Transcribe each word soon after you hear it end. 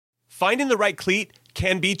Finding the right cleat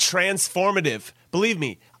can be transformative. Believe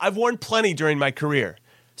me, I've worn plenty during my career.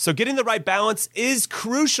 So getting the right balance is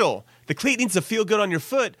crucial. The cleat needs to feel good on your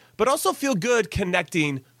foot, but also feel good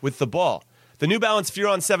connecting with the ball. The New Balance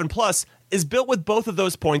Furon 7 Plus is built with both of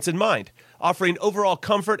those points in mind, offering overall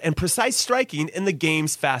comfort and precise striking in the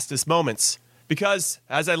game's fastest moments. Because,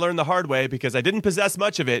 as I learned the hard way, because I didn't possess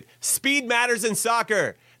much of it, speed matters in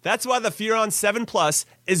soccer. That's why the Furon 7 Plus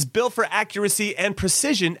is built for accuracy and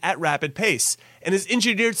precision at rapid pace, and is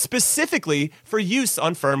engineered specifically for use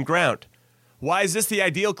on firm ground. Why is this the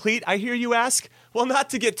ideal cleat, I hear you ask? Well, not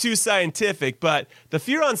to get too scientific, but the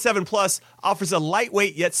Furon 7 Plus offers a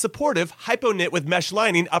lightweight yet supportive hypo-knit with mesh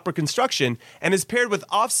lining upper construction and is paired with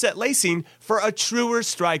offset lacing for a truer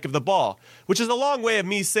strike of the ball, which is a long way of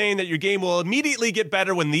me saying that your game will immediately get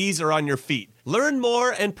better when these are on your feet. Learn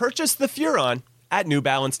more and purchase the Furon at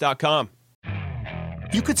newbalance.com.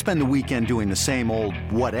 You could spend the weekend doing the same old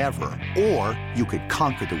whatever, or you could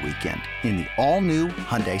conquer the weekend in the all-new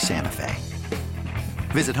Hyundai Santa Fe.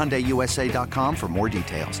 Visit HyundaiUSA.com for more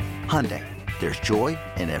details. Hyundai, there's joy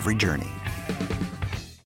in every journey.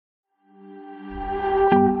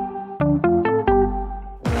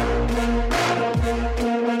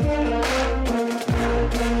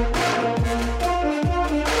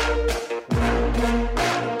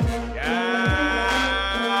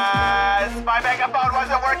 Yes, my megaphone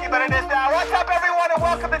wasn't working, but it is now. What's up, everyone, and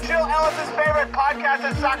welcome to Jill Ellis's favorite podcast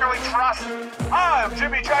in soccer we trust. I'm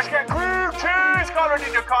Jimmy Trashcan Crew Cheese, Conrad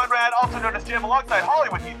DJ Conrad, also known as Jim, alongside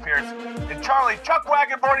Hollywood Heath Pierce and Charlie Chuck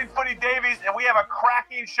Wagon Boarding Footy Davies, and we have a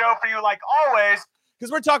cracking show for you like always.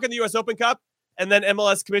 Because we're talking the U.S. Open Cup, and then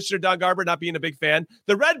MLS Commissioner Don Garber not being a big fan.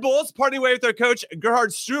 The Red Bulls parting ways with their coach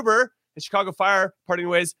Gerhard Struber, and Chicago Fire parting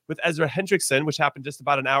ways with Ezra Hendrickson, which happened just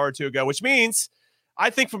about an hour or two ago, which means I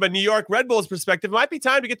think from a New York Red Bulls perspective, it might be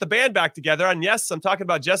time to get the band back together. And yes, I'm talking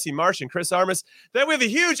about Jesse Marsch and Chris Armas. Then we have a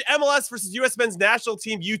huge MLS versus U.S. men's national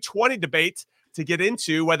team U20 debate to get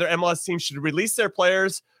into whether MLS teams should release their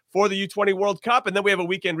players for the U20 World Cup. And then we have a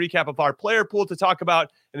weekend recap of our player pool to talk about.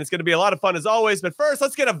 And it's going to be a lot of fun as always. But first,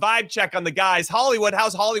 let's get a vibe check on the guys. Hollywood,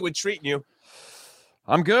 how's Hollywood treating you?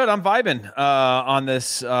 I'm good. I'm vibing on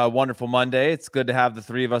this wonderful Monday. It's good to have the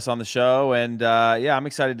three of us on the show. And yeah, I'm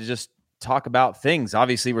excited to just talk about things.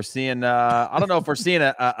 Obviously, we're seeing, I don't know if we're seeing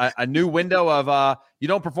a new window of you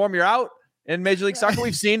don't perform, you're out in Major League Soccer.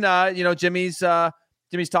 We've seen, Jimmy's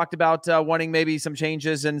talked about wanting maybe some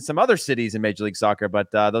changes in some other cities in Major League Soccer,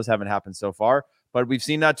 but those haven't happened so far. But we've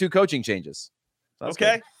seen 2 coaching changes. So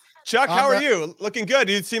okay. Good. Chuck, how are you? Looking good.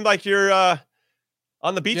 You seem like you're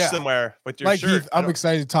on the beach somewhere with your like shirt. Heath, I'm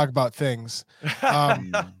excited to talk about things.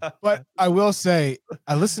 But I will say,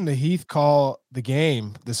 I listened to Heath call the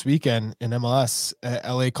game this weekend in MLS at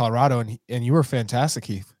LA, Colorado, and you were fantastic,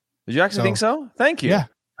 Heath. Did you actually think so? Thank you. Yeah,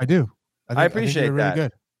 I do. I appreciate that. Really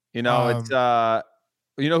good. You know, it's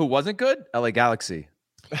you know who wasn't good? LA Galaxy.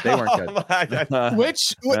 They weren't good.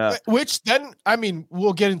 Which then, I mean,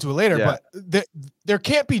 we'll get into it later, but there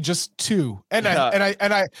can't be just two. And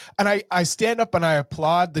I stand up and I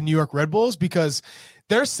applaud the New York Red Bulls because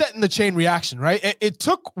they're setting the chain reaction, right? It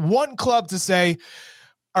took one club to say,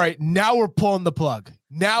 all right, now we're pulling the plug.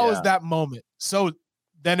 Now is that moment. So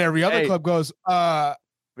then every other club goes, well,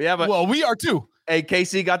 we are too. Hey,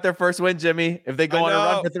 KC got their first win, Jimmy. If they go on a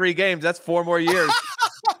run for 3 games, that's 4 more years.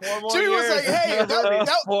 Jimmy was like, hey,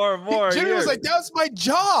 4 more Jimmy years. was like, that was my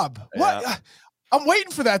job. Yeah. What? I'm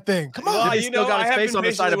waiting for that thing. Come on. You know, I have been on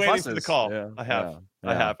the side of buses. For the call. Yeah.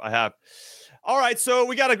 I have. All right, so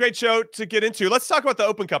we got a great show to get into. Let's talk about the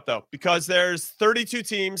Open Cup, though, because there's 32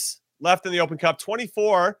 teams left in the Open Cup.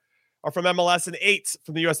 24 are from MLS and 8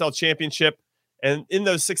 from the USL Championship. And in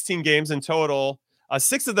those 16 games in total,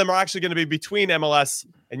 6 of them are actually going to be between MLS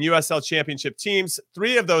and USL Championship teams.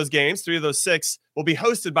 3 of those 6, will be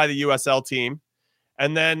hosted by the USL team.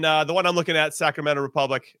 And then the one I'm looking at, Sacramento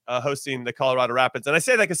Republic, hosting the Colorado Rapids. And I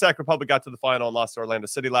say that because Sac Republic got to the final and lost to Orlando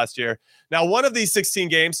City last year. Now, one of these 16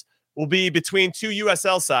 games will be between 2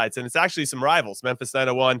 USL sides, and it's actually some rivals, Memphis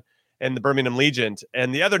 901 and the Birmingham Legion.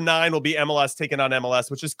 And the other 9 will be MLS taking on MLS,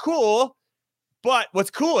 which is cool. But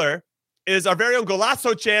what's cooler is our very own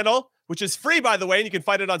Golazo channel, which is free, by the way, and you can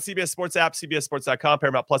find it on CBS Sports app, CBSSports.com,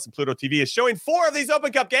 Paramount Plus, and Pluto TV, is showing 4 of these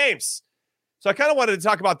Open Cup games. So I kind of wanted to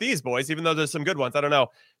talk about these, boys, even though there's some good ones. I don't know.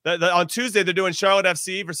 On Tuesday, they're doing Charlotte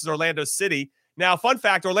FC versus Orlando City. Now, fun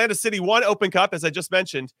fact, Orlando City won Open Cup, as I just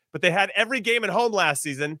mentioned, but they had every game at home last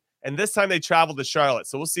season, and this time they traveled to Charlotte.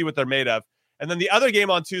 So we'll see what they're made of. And then the other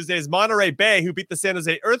game on Tuesday is Monterey Bay, who beat the San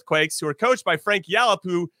Jose Earthquakes, who are coached by Frank Yallop,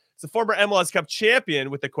 who is a former MLS Cup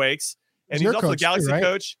champion with the Quakes. And he's also a Galaxy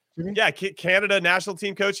coach. Yeah, Canada national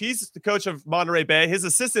team coach. He's the coach of Monterey Bay. His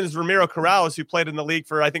assistant is Ramiro Corrales, who played in the league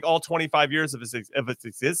for I think all 25 years of his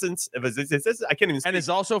existence. I can't even speak. And is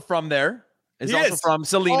also from there. Is also from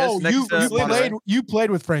Salinas. You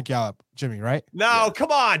played with Frank Yallop, Jimmy, right? No,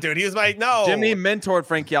 come on, dude. He was Jimmy mentored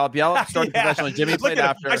Frank Yallop. Yallop started professionally. Jimmy played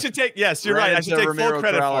after. I should take. Yes, you're right. I should take full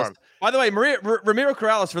credit for him. By the way, Ramiro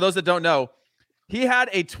Corrales, for those that don't know, he had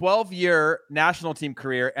a 12-year national team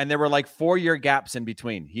career, and there were like 4-year gaps in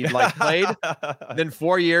between. He played, then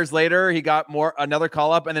 4 years later, he got another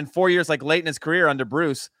call up, and then 4 years late in his career under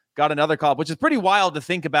Bruce, got another call up, which is pretty wild to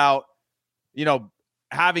think about,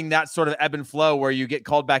 having that sort of ebb and flow where you get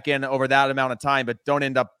called back in over that amount of time, but don't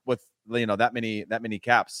end up with, that many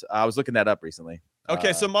caps. I was looking that up recently.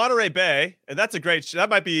 Okay. So Monterey Bay, and that's that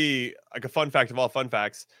might be like a fun fact of all fun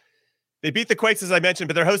facts. They beat the Quakes, as I mentioned,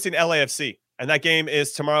 but they're hosting LAFC. And that game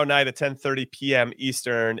is tomorrow night at 10:30 p.m.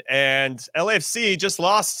 Eastern. And LAFC just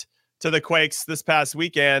lost to the Quakes this past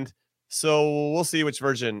weekend. So we'll see which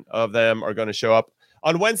version of them are going to show up.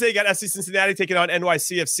 On Wednesday, you got FC Cincinnati taking on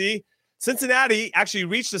NYCFC. Cincinnati actually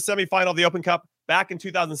reached the semifinal of the Open Cup back in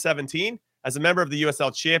 2017 as a member of the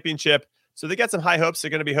USL Championship. So they got some high hopes.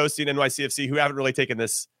 They're going to be hosting NYCFC, who haven't really taken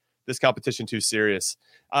this competition too serious.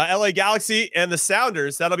 LA Galaxy and the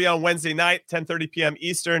Sounders, that'll be on Wednesday night, 10:30 p.m.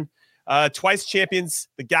 Eastern. Twice champions,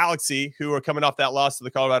 the Galaxy, who are coming off that loss to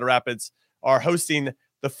the Colorado Rapids, are hosting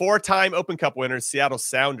the 4-time Open Cup winners, Seattle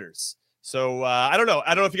Sounders. So I don't know.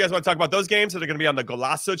 I don't know if you guys want to talk about those games that are going to be on the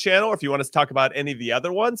Golazo channel, or if you want us to talk about any of the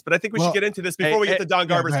other ones. But I think we should get into this before we get to Don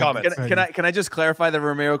Garber's comments. Can I just clarify the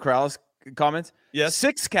Ramiro Corrales comments? Yes.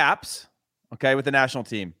 6 caps, with the national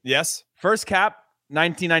team. Yes. First cap,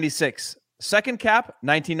 1996. Second cap,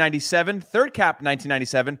 1997. Third cap,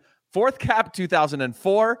 1997. Fourth cap,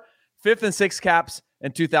 2004. Fifth and sixth caps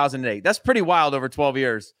in 2008. That's pretty wild over 12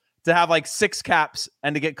 years to have 6 caps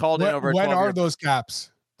and to get called in over 12 years. When are those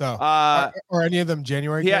caps? Though, or any of them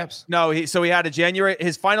January camps? So he had a January.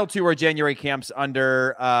 His final 2 were January camps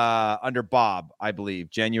under Bob, I believe,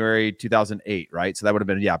 January 2008, right? So that would have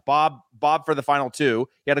been Bob for the final 2.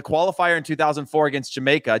 He had a qualifier in 2004 against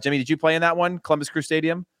Jamaica. Jimmy, did you play in that one? Columbus Crew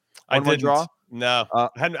Stadium. I didn't. Draw. No, I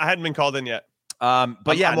hadn't been called in yet.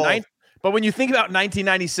 But when you think about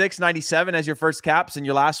 1996, 97 as your first caps and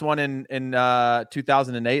your last one in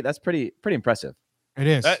 2008, that's pretty impressive. It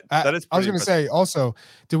is. That is. I was going to say also,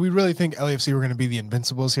 did we really think LAFC were going to be the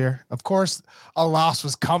Invincibles here? Of course, a loss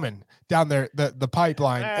was coming down there, the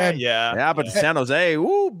pipeline. But San Jose,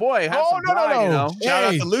 ooh boy. No. Shout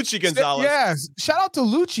out to Lucci Gonzalez. Yes, shout out to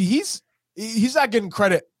Lucci. He's not getting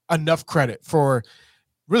enough credit for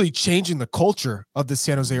really changing the culture of the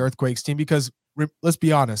San Jose Earthquakes team, because let's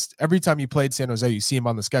be honest, every time you played San Jose, you see him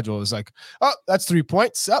on the schedule. It was like, oh, that's 3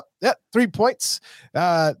 points. Up, 3 points.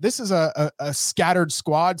 This is a scattered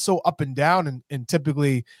squad, so up and down, and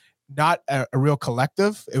typically not a real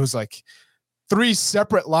collective. It was like 3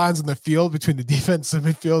 separate lines in the field between the defense and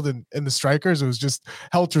midfield and the strikers. It was just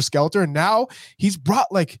helter-skelter. And now he's brought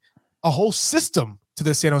a whole system to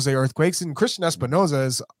the San Jose Earthquakes, and Christian Espinoza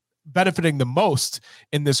is benefiting the most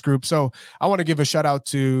in this group. So I want to give a shout out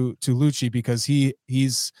to Lucci, because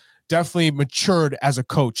he's definitely matured as a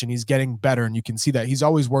coach, and he's getting better. And you can see that he's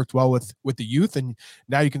always worked well with the youth. And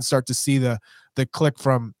now you can start to see the click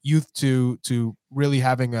from youth to really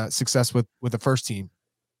having a success with the first team.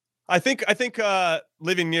 I think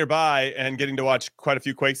living nearby and getting to watch quite a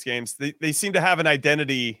few Quakes games, they seem to have an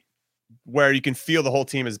identity where you can feel the whole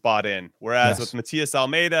team is bought in. Whereas with Matias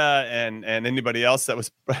Almeida and anybody else that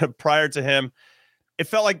was prior to him, it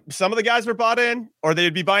felt like some of the guys were bought in, or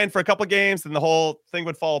they'd be buying for a couple games, and the whole thing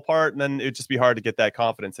would fall apart, and then it would just be hard to get that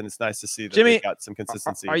confidence. And it's nice to see that Jimmy, they got some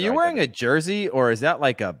consistency. Are you wearing a jersey, or is that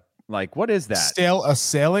what is that? A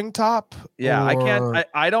sailing top? Yeah, or...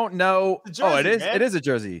 I don't know. Jersey, it is. Man. It is a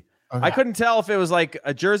jersey. Okay. I couldn't tell if it was like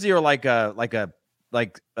a jersey or like a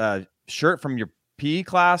shirt from your PE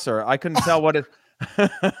class, or I couldn't tell what it.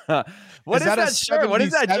 What is that shirt? What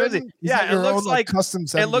is that jersey? It looks like custom.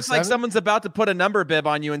 It looks like someone's about to put a number bib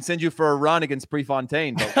on you and send you for a run against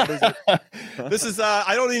Prefontaine. But what is it? This is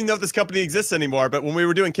I don't even know if this company exists anymore. But when we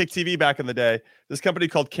were doing Kick TV back in the day, this company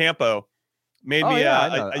called Campo made me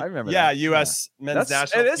I remember that. U.S. men's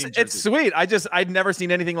national team jersey. It's sweet. I'd never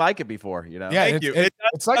seen anything like it before. Yeah, thank you.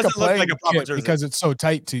 It's like a playing kit because it's so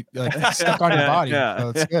tight to stuck on your body. So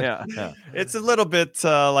it's good. Yeah. It's a little bit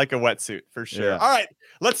like a wetsuit for sure. Yeah. All right,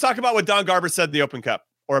 let's talk about what Don Garber said in the Open Cup,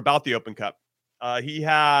 or about the Open Cup.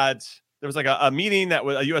 There was like a meeting that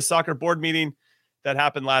was a U.S. Soccer Board meeting that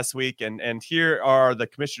happened last week, and here are the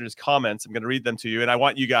commissioner's comments. I'm going to read them to you, and I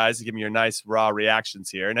want you guys to give me your nice raw reactions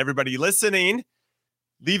here. And everybody listening,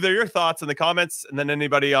 leave your thoughts in the comments. And then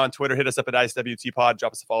anybody on Twitter, hit us up at ISWT Pod.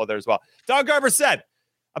 Drop us a follow there as well. Don Garber said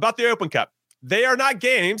about the Open Cup, they are not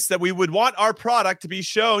games that we would want our product to be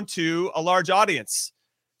shown to a large audience.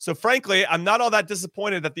 So frankly, I'm not all that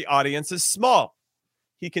disappointed that the audience is small.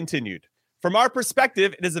 He continued, from our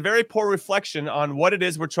perspective, it is a very poor reflection on what it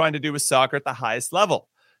is we're trying to do with soccer at the highest level.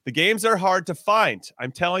 The games are hard to find.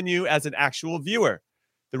 I'm telling you as an actual viewer.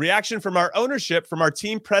 The reaction from our ownership, from our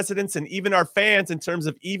team presidents, and even our fans in terms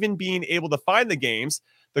of even being able to find the games,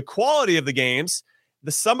 the quality of the games,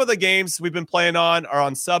 some of the games we've been playing on are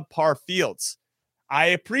on subpar fields. I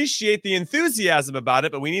appreciate the enthusiasm about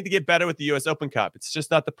it, but we need to get better with the U.S. Open Cup. It's just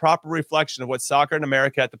not the proper reflection of what soccer in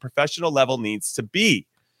America at the professional level needs to be.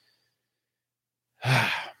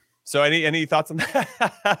 So any thoughts on that?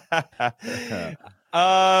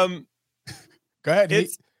 Go ahead,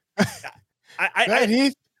 Heath. Go ahead,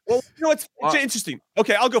 Heath. Well, you know, it's interesting.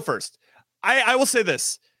 Okay, I'll go first. I will say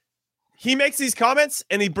this. He makes these comments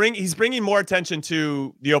and he's bringing more attention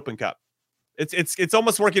to the Open Cup. It's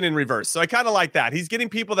almost working in reverse. So I kind of like that. He's getting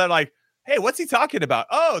people that are like, hey, what's he talking about?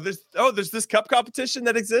 There's this cup competition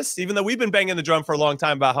that exists, even though we've been banging the drum for a long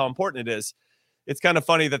time about how important it is. It's kind of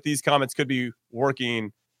funny that these comments could be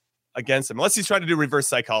working against him, unless he's trying to do reverse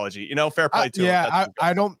psychology. You know, fair play to him. Yeah,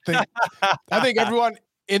 I don't think. I think everyone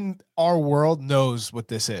in our world knows what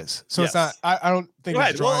this is. So It's not. I don't think. Go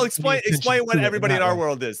ahead. Well, explain what everybody in our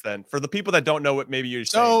world is then, for the people that don't know what maybe you're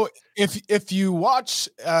saying. So if you watch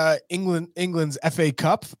England's FA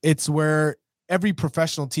Cup, it's where every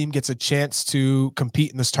professional team gets a chance to compete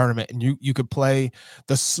in this tournament, and you could play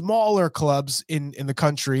the smaller clubs in the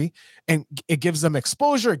country, and it gives them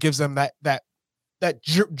exposure. It gives them that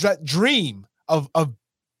dream of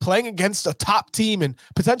playing against a top team and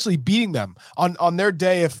potentially beating them on their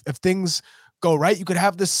day. If things go right, you could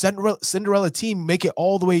have this Cinderella team make it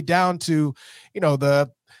all the way down to, the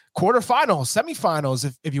quarterfinals,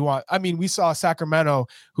 semifinals, if you want. I mean, we saw Sacramento,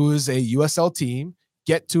 who is a USL team,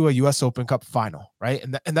 get to a US Open Cup final, right?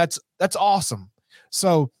 And that's awesome.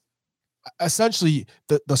 So essentially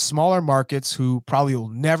the smaller markets who probably will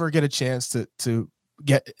never get a chance to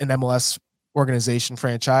get an MLS organization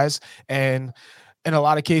franchise, and in a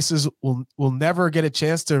lot of cases will never get a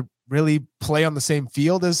chance to really play on the same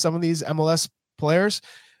field as some of these MLS players,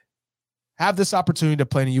 have this opportunity to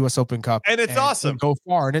play in a US Open Cup. And it's awesome. And go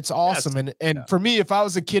far. And it's awesome. Yes. And for me, if I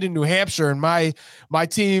was a kid in New Hampshire and my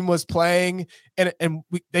team was playing and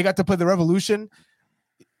they got to play the Revolution,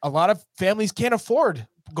 a lot of families can't afford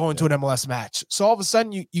going to an MLS match. So all of a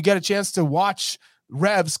sudden you get a chance to watch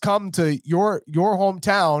Revs come to your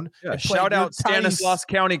hometown. Yeah, shout out Stanislaus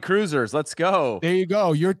County Cruisers. Let's go. There you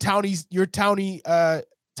go. Your tiny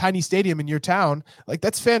stadium in your town. Like,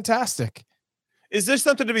 that's fantastic. Is there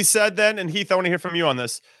something to be said then? And Heath, I want to hear from you on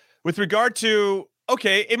this with regard to,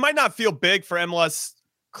 okay, it might not feel big for MLS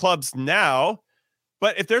clubs now,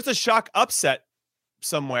 but if there's a shock upset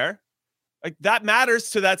somewhere, like, that matters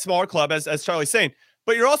to that smaller club, as Charlie's saying,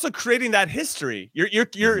 but you're also creating that history.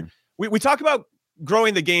 We talk about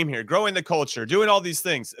growing the game here, growing the culture, doing all these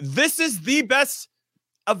things. This is the best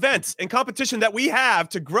event and competition that we have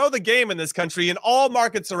to grow the game in this country in all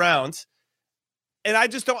markets around. And I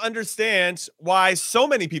just don't understand why so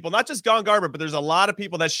many people, not just Don Garber, but there's a lot of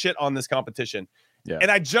people that shit on this competition. Yeah.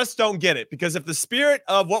 And I just don't get it, because if the spirit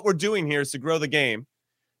of what we're doing here is to grow the game,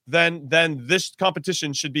 then this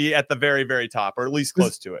competition should be at the very, very top, or at least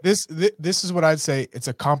close to it. This is what I'd say. It's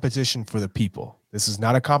a competition for the people. This is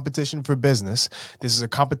not a competition for business. This is a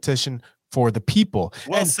competition for the people.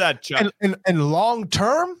 Well said, Chuck. And long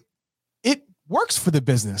term, it works for the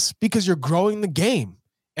business because you're growing the game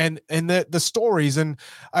and the stories. And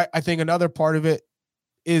I think another part of it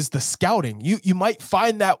is the scouting. You might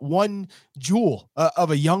find that one jewel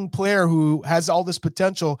of a young player who has all this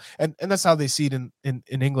potential, and that's how they see it in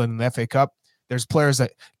England in the FA Cup. There's players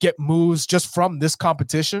that get moves just from this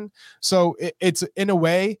competition. So it's in a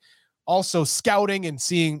way also scouting and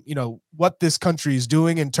seeing, what this country is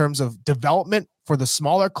doing in terms of development for the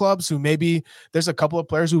smaller clubs who maybe there's a couple of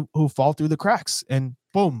players who fall through the cracks, and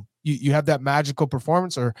boom, you have that magical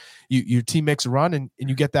performance, or your team makes a run and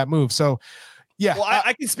you get that move. So yeah, well,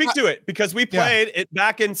 I can speak to it because we played it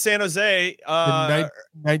back in San Jose. Whatever.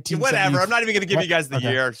 I'm not even going to give you guys the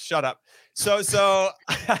year. Shut up. So,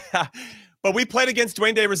 but we played against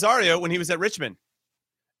Dwayne De Rosario when he was at Richmond,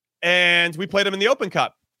 and we played him in the Open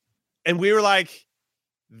Cup, and we were like,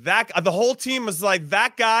 the whole team was like,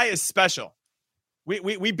 that guy is special.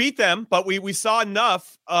 We beat them, but we saw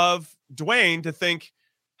enough of Dwayne to think,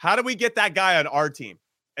 how do we get that guy on our team?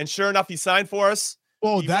 And sure enough, he signed for us.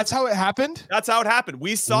 Oh, that's how it happened? That's how it happened.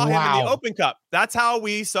 We saw him in the Open Cup. That's how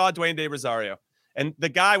we saw Dwayne De Rosario. And the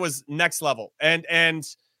guy was next level. And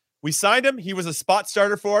we signed him. He was a spot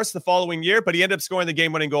starter for us the following year, but he ended up scoring the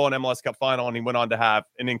game-winning goal in MLS Cup final, and he went on to have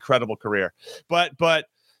an incredible career. But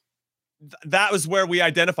that was where we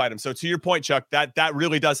identified him. So to your point, Chuck, that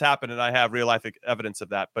really does happen, and I have real-life evidence of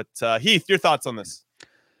that. But Heath, your thoughts on this?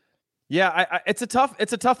 Yeah, it's a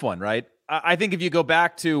tough one, right? I think if you go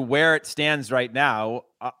back to where it stands right now,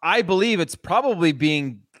 I believe it's probably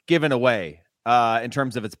being given away in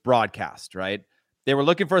terms of its broadcast, right? They were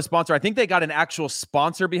looking for a sponsor. I think they got an actual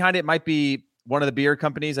sponsor behind it. It might be one of the beer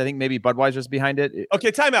companies. I think maybe Budweiser's behind it.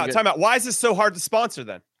 Okay, time out. Why is this so hard to sponsor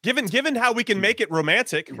then? Given how we can make it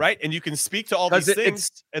romantic, right? And you can speak to all these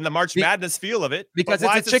things and the March Madness feel of it. Because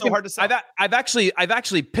why it's is it so hard to sell? I've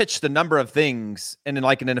actually pitched a number of things in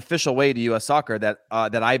an official way to U.S. Soccer that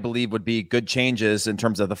I believe would be good changes in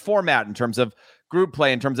terms of the format, in terms of group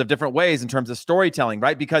play, in terms of different ways, in terms of storytelling,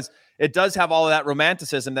 right? Because it does have all of that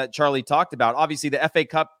romanticism that Charlie talked about. Obviously, the FA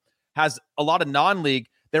Cup has a lot of non-league.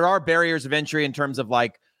 There are barriers of entry in terms of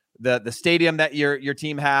like the stadium that your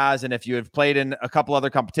team has, and if you have played in a couple other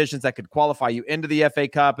competitions that could qualify you into the FA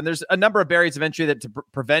Cup. And there's a number of barriers of entry that to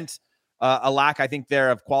prevent a lack, I think,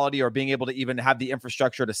 there of quality or being able to even have the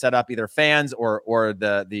infrastructure to set up either fans or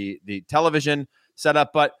the television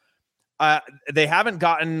setup. But they haven't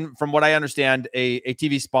gotten, from what I understand, a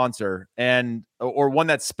TV sponsor or one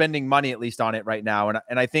that's spending money at least on it right now.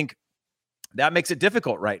 And I think that makes it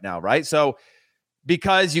difficult right now, right? So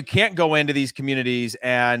because you can't go into these communities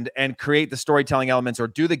and create the storytelling elements or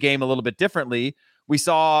do the game a little bit differently. We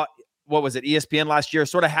saw, what was it, ESPN last year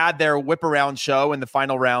sort of had their whip around show in the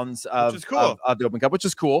final rounds of the Open Cup, which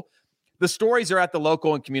is cool. The stories are at the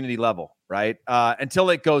local and community level, right?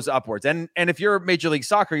 Until it goes upwards. And if you're Major League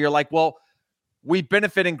Soccer, you're like, well, we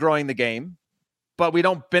benefit in growing the game, but we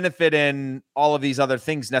don't benefit in all of these other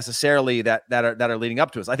things necessarily that are leading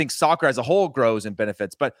up to us. I think soccer as a whole grows and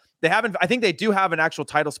benefits, but they haven't. I think they do have an actual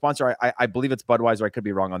title sponsor. I believe it's Budweiser. I could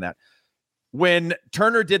be wrong on that. When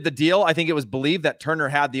Turner did the deal, I think it was believed that Turner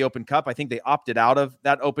had the Open Cup. I think they opted out of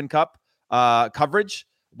that Open Cup coverage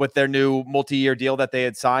with their new multi-year deal that they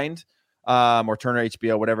had signed, or Turner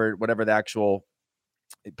HBO, whatever the actual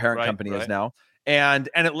parent company is now. And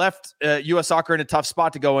it left U.S. Soccer in a tough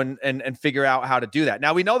spot to go and figure out how to do that.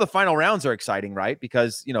 Now, we know the final rounds are exciting, right?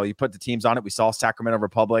 Because, you put the teams on it. We saw Sacramento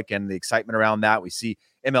Republic and the excitement around that. We see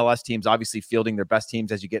MLS teams obviously fielding their best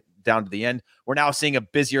teams as you get down to the end. We're now seeing a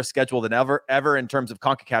busier schedule than ever in terms of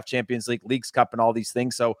CONCACAF Champions League, Leagues Cup, and all these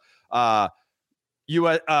things. So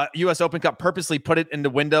U.S. Open Cup purposely put it into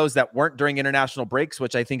windows that weren't during international breaks,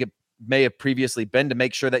 which I think it may have previously been, to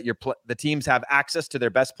make sure that the teams have access to their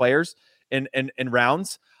best players in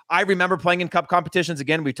rounds. I remember playing in cup competitions.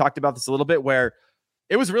 Again, we talked about this a little bit, where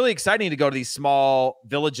it was really exciting to go to these small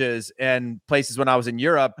villages and places when I was in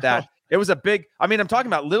Europe that it was a big, I'm talking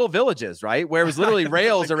about little villages, right? Where it was literally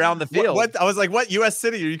rails like, around the field. I was like, what US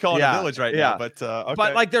city are you calling a village right now? But okay.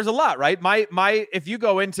 But like, there's a lot, right? If you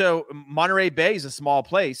go into Monterey Bay is a small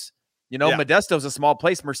place, Modesto is a small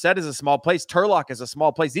place. Merced is a small place. Turlock is a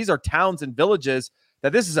small place. These are towns and villages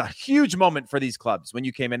that this is a huge moment for these clubs when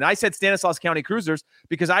you came in. And I said Stanislaus County Cruisers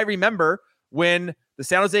because I remember when the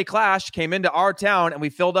San Jose Clash came into our town and we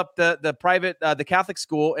filled up the private, the Catholic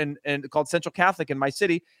school and called Central Catholic in my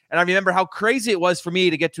city. And I remember how crazy it was for me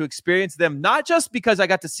to get to experience them, not just because I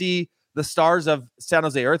got to see the stars of San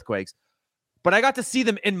Jose Earthquakes, but I got to see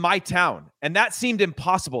them in my town. And that seemed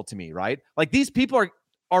impossible to me, right? Like, these people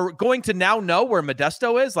are going to now know where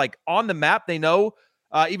Modesto is, like on the map. They know,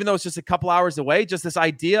 even though it's just a couple hours away, just this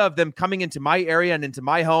idea of them coming into my area and into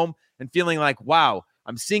my home and feeling like, wow,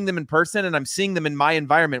 I'm seeing them in person and I'm seeing them in my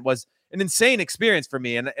environment was an insane experience for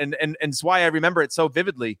me. And it's why I remember it so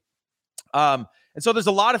vividly. And so there's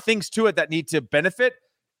a lot of things to it that need to benefit.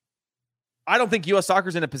 I don't think U.S.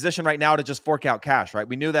 Soccer's in a position right now to just fork out cash, right?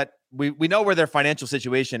 We knew that we know where their financial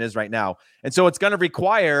situation is right now. And so it's going to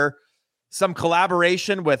require some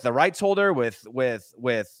collaboration with the rights holder, with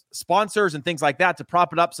sponsors and things like that to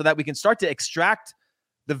prop it up so that we can start to extract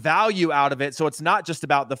the value out of it. So it's not just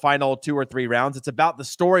about the final 2 or 3 rounds. It's about the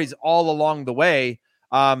stories all along the way,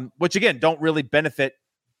 which again, don't really benefit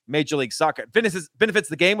Major League Soccer. Benefits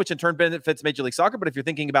the game, which in turn benefits Major League Soccer. But if you're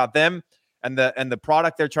thinking about them and the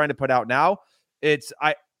product they're trying to put out now, it's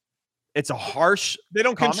a harsh. They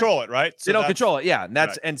don't control it, right? So they don't control it, yeah. And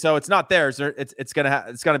that's right. And so it's not theirs. It's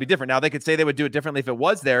gonna be different. Now, they could say they would do it differently if it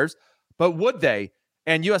was theirs, but would they?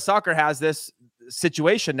 And U.S. Soccer has this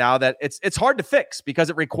situation now that it's hard to fix because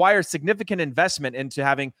it requires significant investment into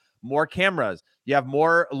having more cameras. You have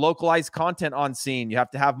more localized content on scene. You have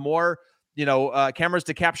to have more, cameras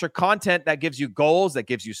to capture content that gives you goals, that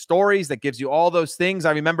gives you stories, that gives you all those things.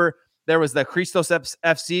 I remember there was the Christos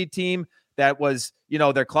FC team that was,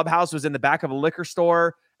 their clubhouse was in the back of a liquor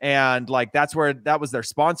store. And like, that was their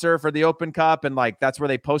sponsor for the Open Cup. And like, that's where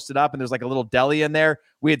they posted up, and there's like a little deli in there.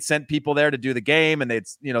 We had sent people there to do the game, and there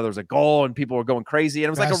was a goal and people were going crazy. And it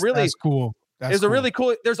was that's cool. A really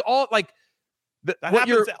cool, there's all like, that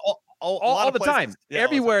happens all the time. Yeah,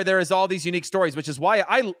 everywhere there is all these unique stories, which is why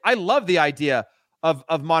I love the idea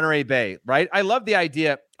of Monterey Bay, right? I love the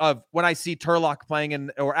idea of when I see Turlock playing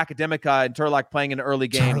or Academica and Turlock playing in early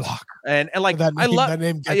games. Turlock. And like, I love that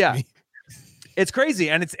name. Me. It's crazy.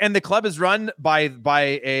 And the club is run by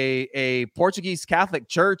a Portuguese Catholic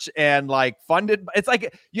church and like funded. It's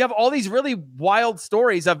like you have all these really wild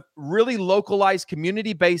stories of really localized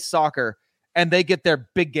community-based soccer, and they get their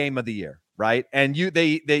big game of the year. Right. And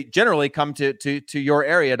they generally come to your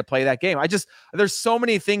area to play that game. There's so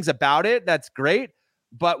many things about it that's great.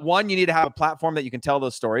 But one, you need to have a platform that you can tell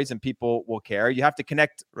those stories and people will care. You have to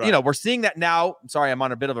connect. Right. We're seeing that now. I'm sorry, I'm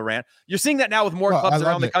on a bit of a rant. You're seeing that now with more clubs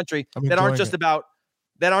around the country that aren't just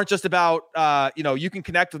about, you can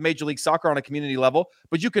connect with Major League Soccer on a community level,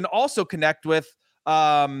 but you can also connect with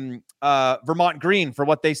Vermont Green for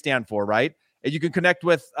what they stand for. Right. And you can connect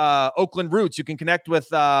with Oakland Roots. You can connect with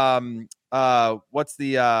what's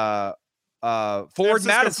the Ford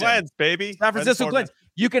Madison Glens, baby. San Francisco Glens.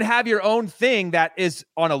 You can have your own thing that is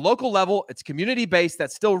on a local level. It's community based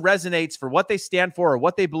that still resonates for what they stand for or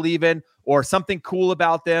what they believe in or something cool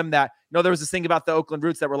about them. That there was this thing about the Oakland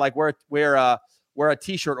Roots that were like wear a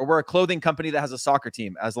T-shirt or wear a clothing company that has a soccer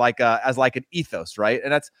team as like an ethos, right?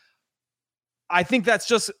 And I think that's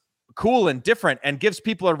just cool and different and gives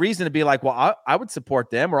people a reason to be like, well, I would support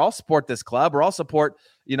them, or I'll support this club, or I'll support,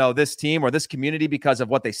 this team or this community because of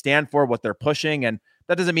what they stand for, what they're pushing. And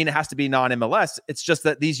that doesn't mean it has to be non-MLS. It's just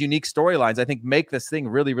that these unique storylines, I think, make this thing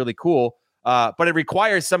really, really cool. But it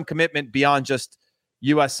requires some commitment beyond just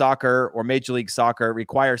U.S. soccer or Major League Soccer. It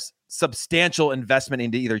requires substantial investment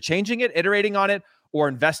into either changing it, iterating on it, or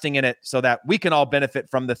investing in it so that we can all benefit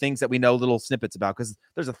from the things that we know little snippets about, because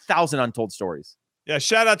there's 1,000 untold stories. Yeah,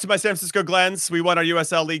 shout out to my San Francisco Glens. We won our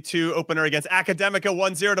USL League 2 opener against Academica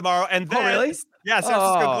 1-0 tomorrow. And then, really? Yeah, San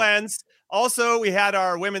Francisco Glens. Also, we had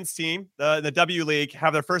our women's team, the W League,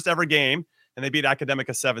 have their first ever game, and they beat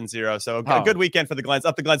Academica 7-0. So a good weekend for the Glens,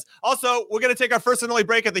 up the Glens. Also, we're going to take our first and only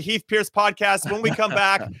break at the Heath Pierce podcast. When we come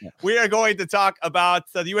back, we are going to talk about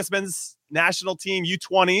the U.S. men's national team,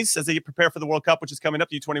 U20s, as they prepare for the World Cup, which is coming up,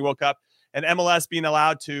 the U20 World Cup, and MLS being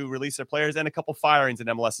allowed to release their players, and a couple firings in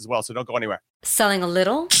MLS as well. So don't go anywhere. Selling a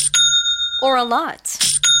little or a lot?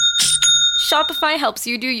 Shopify helps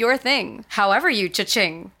you do your thing, however you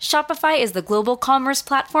cha-ching. Shopify is the global commerce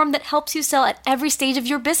platform that helps you sell at every stage of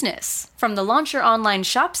your business. From the launch your online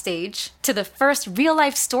shop stage, to the first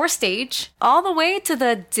real-life store stage, all the way to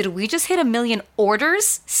the did we just hit 1 million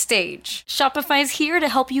orders stage. Shopify is here to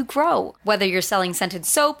help you grow. Whether you're selling scented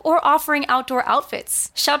soap or offering outdoor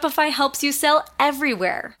outfits, Shopify helps you sell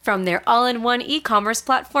everywhere. From their all-in-one e-commerce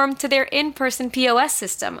platform to their in-person POS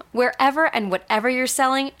system, wherever and whatever you're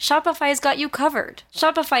selling, Shopify's got you covered.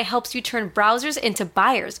 Shopify helps you turn browsers into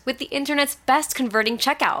buyers with the internet's best converting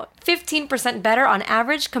checkout. 15% better on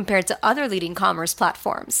average compared to other leading commerce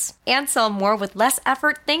platforms. And sell more with less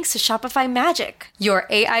effort thanks to Shopify Magic, your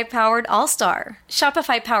AI-powered all-star.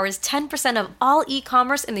 Shopify powers 10% of all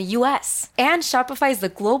e-commerce in the US. And Shopify is the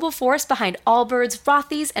global force behind Allbirds,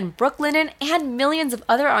 Rothy's, and Brooklinen, and millions of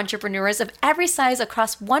other entrepreneurs of every size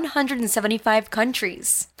across 175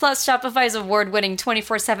 countries. Plus, Shopify's award-winning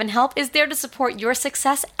 24/7 help is there to support your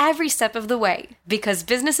success every step of the way. Because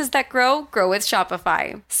businesses that grow with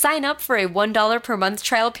Shopify. Sign up for a $1 per month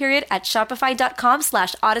trial period at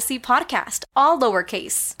shopify.com/Odyssey Podcast, all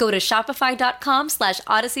lowercase. Go to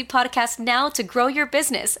shopify.com/Odyssey Podcast now to grow your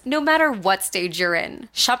business, no matter what stage you're in.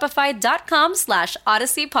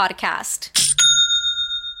 Shopify.com/Odyssey Podcast.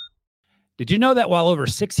 Did you know that while over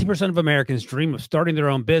 60% of Americans dream of starting their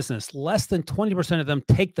own business, less than 20% of them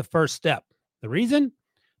take the first step? The reason?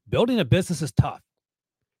 Building a business is tough.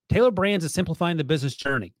 Taylor Brands is simplifying the business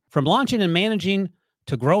journey. From launching and managing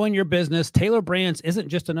to growing your business, Taylor Brands isn't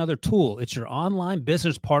just another tool. It's your online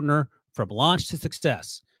business partner from launch to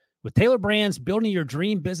success. With Taylor Brands, building your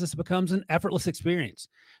dream business becomes an effortless experience.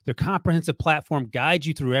 Their comprehensive platform guides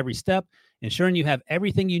you through every step, ensuring you have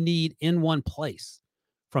everything you need in one place.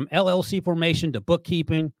 From LLC formation to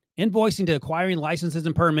bookkeeping, invoicing to acquiring licenses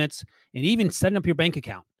and permits, and even setting up your bank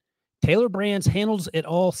account, Taylor Brands handles it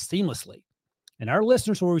all seamlessly. And our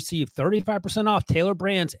listeners will receive 35% off Taylor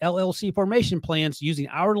Brands LLC formation plans using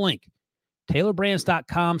our link,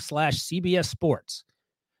 taylorbrands.com/CBS Sports.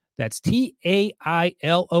 That's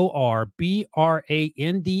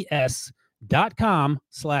TAILORBRANDS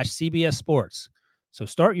tailorbranding.com/CBS Sports. So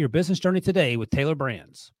start your business journey today with Tailor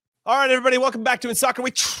Brands. All right, everybody, welcome back to In Soccer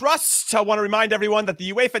We Trust. I want to remind everyone that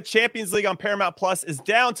the UEFA Champions League on Paramount Plus is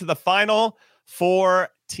down to the final 4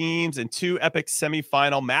 teams and 2 epic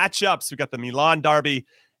semifinal matchups. We've got the Milan derby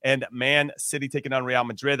and Man City taking on Real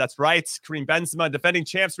Madrid. That's right. Karim Benzema, defending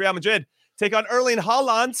champs Real Madrid, take on Erling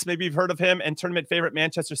Haaland. Maybe you've heard of him, and tournament favorite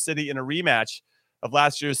Manchester City in a rematch of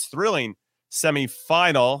last year's thrilling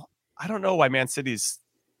semifinal. I don't know why Man City's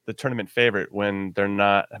the tournament favorite when they're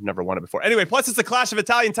not. I've never won it before. Anyway, plus it's a clash of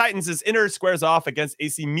Italian titans as Inter squares off against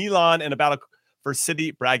AC Milan in a battle for City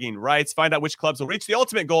bragging rights. Find out which clubs will reach the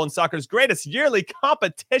ultimate goal in soccer's greatest yearly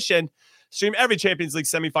competition. Stream every Champions League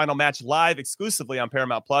semifinal match live exclusively on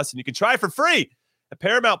Paramount Plus, and you can try for free at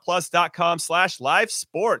ParamountPlus.com/live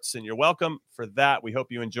sports. And you're welcome for that. We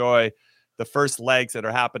hope you enjoy the first legs that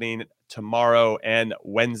are happening tomorrow and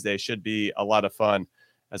Wednesday. Should be a lot of fun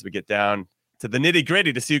as we get down to the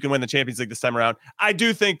nitty-gritty to see who can win the Champions League this time around. I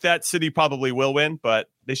do think that City probably will win, but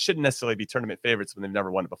they shouldn't necessarily be tournament favorites when they've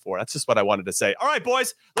never won it before. That's just what I wanted to say. All right,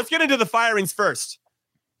 boys, let's get into the firings first.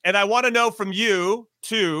 And I want to know from you,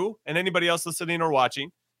 too, and anybody else listening or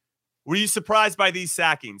watching, were you surprised by these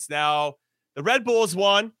sackings? Now, the Red Bulls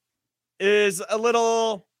one is a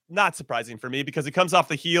little not surprising for me because it comes off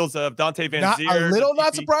the heels of Dante Van Zier. A little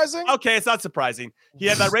not surprising? Okay, it's not surprising. He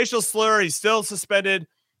had that racial slur. He's still suspended.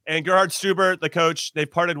 And Gerhard Struber, the coach, they've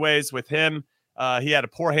parted ways with him. He had a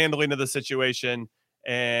poor handling of the situation.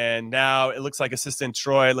 And now it looks like assistant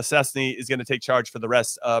Troy Lesesny is going to take charge for the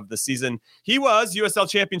rest of the season. He was USL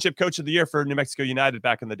Championship Coach of the Year for New Mexico United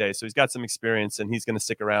back in the day. So he's got some experience, and he's going to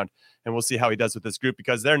stick around. And we'll see how he does with this group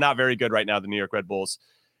because they're not very good right now, the New York Red Bulls.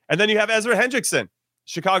 And then you have Ezra Hendrickson.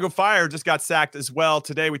 Chicago Fire just got sacked as well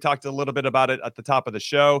today. We talked a little bit about it at the top of the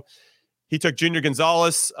show. He took Junior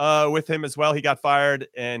Gonzalez with him as well. He got fired,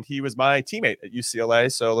 and he was my teammate at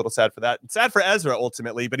UCLA, so a little sad for that. And sad for Ezra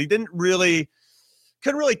ultimately, but he couldn't really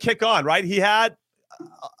kick on, right? He had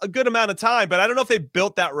a good amount of time, but I don't know if they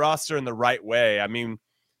built that roster in the right way. I mean,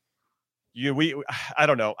 I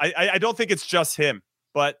don't know. I don't think it's just him,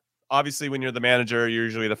 but obviously when you're the manager, you're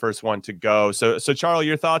usually the first one to go. So Charlie,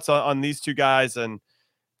 your thoughts on these two guys, and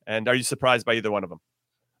are you surprised by either one of them?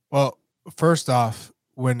 Well, first off,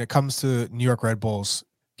 when it comes to New York Red Bulls,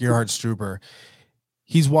 Gerhard Struber,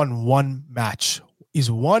 he's won 1 match.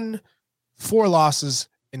 He's won 4 losses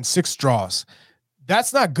and 6 draws.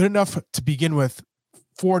 That's not good enough to begin with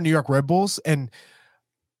for New York Red Bulls. And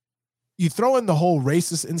you throw in the whole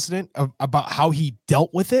racist incident about how he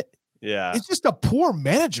dealt with it. Yeah. It's just a poor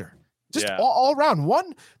manager. Just all around.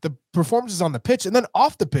 One, the performances on the pitch, and then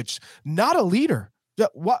off the pitch, not a leader. They're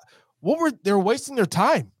wasting their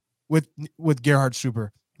time with Gerhard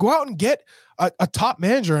Struber. Go out and get a top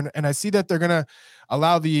manager, and I see that they're gonna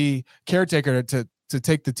allow the caretaker to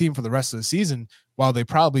take the team for the rest of the season while they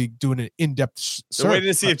probably doing an in-depth search. They're waiting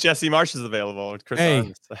to see if Jesse Marsh is available with Chris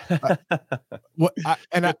Arms. I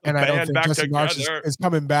don't think Jesse Marsh is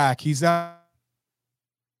coming back. He's not.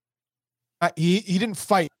 He didn't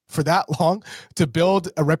fight for that long to build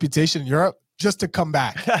a reputation in Europe just to come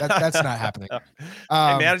back. That's not happening. Hey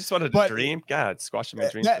man, I just wanted to dream. God, squashing my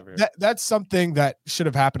dreams over here. That's something that should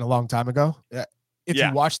have happened a long time ago. If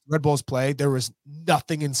you watched the Red Bulls play, there was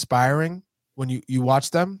nothing inspiring when you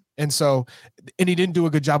watch them. And he didn't do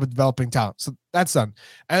a good job of developing talent. So that's done.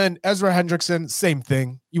 And then Ezra Hendrickson, same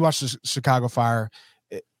thing. You watch the Chicago Fire,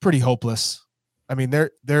 pretty hopeless. I mean,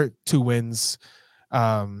 they're 2 wins,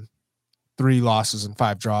 3 losses and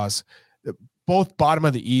 5 draws, both bottom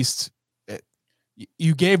of the East.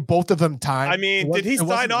 You gave both of them time. I mean, did he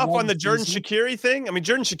sign off on the Jordan Shaqiri thing? I mean,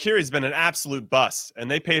 Jordan Shaqiri has been an absolute bust,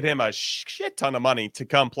 and they paid him a shit ton of money to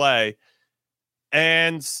come play.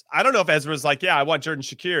 And I don't know if Ezra's like, yeah, I want Jordan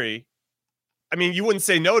Shaqiri. I mean, you wouldn't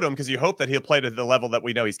say no to him because you hope that he'll play to the level that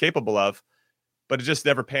we know he's capable of, but it just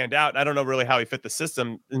never panned out. I don't know really how he fit the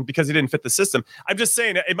system, and because he didn't fit the system, I'm just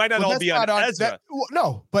saying it might not all be on Ezra.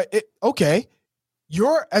 No, but okay.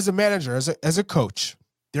 You're as a manager, as a coach,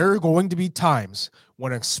 there are going to be times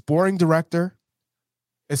when a sporting director,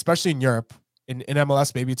 especially in Europe, in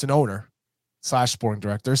MLS, maybe it's an owner / sporting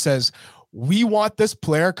director, says, we want this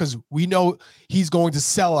player because we know he's going to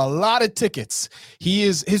sell a lot of tickets.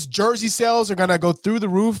 His jersey sales are going to go through the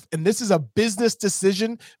roof, and this is a business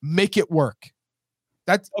decision. Make it work.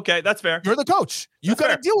 That's okay. That's fair. You're the coach. You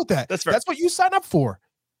got to deal with that. That's fair. That's what you signed up for.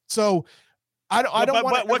 So I don't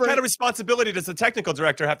want. What kind of responsibility does the technical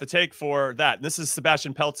director have to take for that? And this is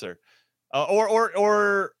Sebastian Peltzer,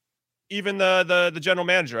 or even the general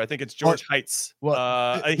manager. I think it's George Heitz.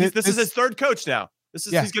 This is his 3rd coach now.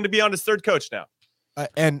 He's going to be on his 3rd coach now.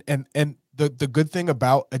 And the good thing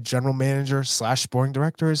about a general manager / sporting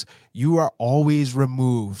director is you are always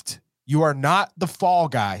removed. You are not the fall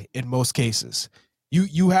guy in most cases.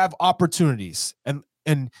 You have opportunities.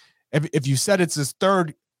 And if you said it's his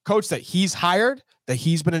third coach that he's hired, that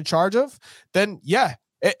he's been in charge of, then yeah,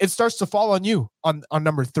 it starts to fall on you on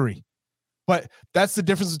number 3. But that's the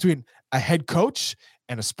difference between a head coach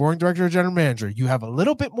and a sporting director or general manager. You have a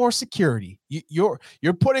little bit more security. You're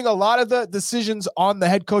putting a lot of the decisions on the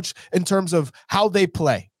head coach in terms of how they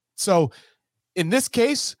play. So in this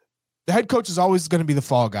case, the head coach is always going to be the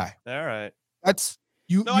fall guy. All right. That's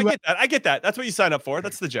you. No, I get that. That's what you sign up for.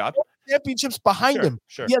 That's the job. Championships behind him.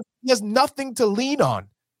 Sure. He has nothing to lean on.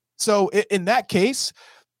 So in that case,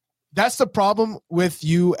 that's the problem with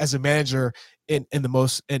you as a manager in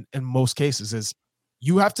most cases is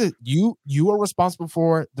you have to you are responsible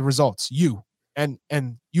for the results. And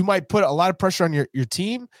you might put a lot of pressure on your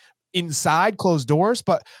team inside closed doors,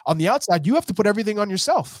 but on the outside, you have to put everything on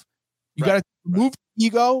yourself. You got to remove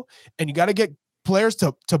ego, and you got to get players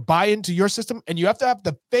to buy into your system, and you have to have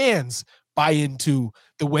the fans buy into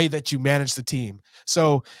the way that you manage the team.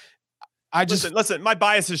 So I just listen. My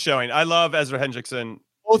bias is showing. I love Ezra Hendrickson.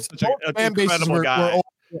 Both fan bases were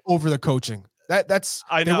over the coaching. That's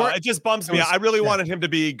I know. It just bums me out. I really wanted him to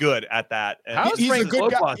be good at that. And he's a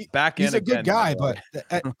good guy. He's a good guy, but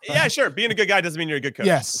yeah, sure. Being a good guy doesn't mean you're a good coach.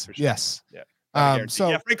 Yes, sure. yes. Yeah. Frank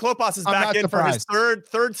Klopas is back in surprised. For his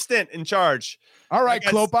third stint in charge. All right,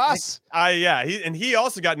 Klopas. He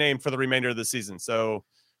also got named for the remainder of the season, so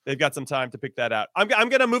they've got some time to pick that out. I'm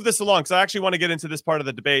going to move this along because I actually want to get into this part of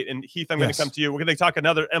the debate. And Heath, I'm going to come to you. We're going to talk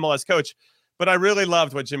another MLS coach, but I really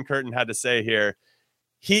loved what Jim Curtin had to say here.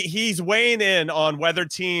 He's weighing in on whether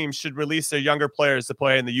teams should release their younger players to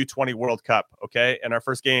play in the U20 World Cup. Okay, and our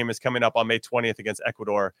first game is coming up on May 20th against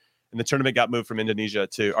Ecuador. And the tournament got moved from Indonesia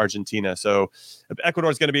to Argentina. So Ecuador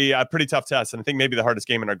is going to be a pretty tough test. And I think maybe the hardest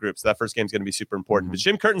game in our group. So that first game is going to be super important. Mm-hmm. But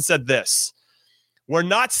Jim Curtin said this: we're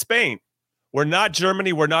not Spain. We're not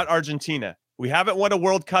Germany. We're not Argentina. We haven't won a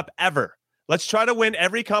World Cup ever. Let's try to win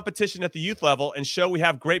every competition at the youth level and show we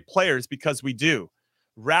have great players because we do.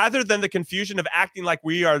 Rather than the confusion of acting like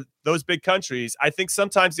we are those big countries, I think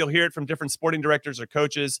sometimes you'll hear it from different sporting directors or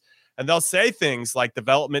coaches, and they'll say things like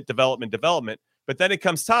development. But then it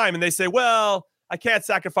comes time and they say, well, I can't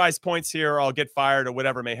sacrifice points here or I'll get fired or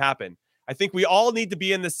whatever may happen. I think we all need to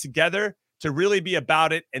be in this together to really be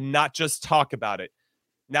about it and not just talk about it.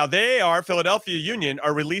 Now Philadelphia Union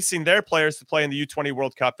are releasing their players to play in the U20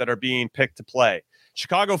 World Cup that are being picked to play.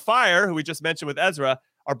 Chicago Fire, who we just mentioned with Ezra,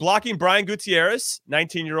 are blocking Brian Gutierrez,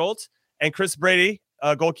 19-year-old, and Chris Brady,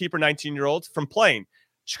 goalkeeper, 19-year-old, from playing.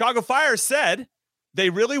 Chicago Fire said they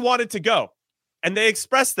really wanted to go, and they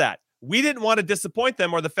expressed that. We didn't want to disappoint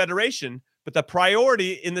them or the federation, but the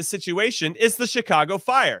priority in the situation is the Chicago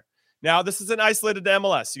Fire. Now, this is an isolated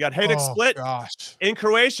MLS. You got Hajduk Split in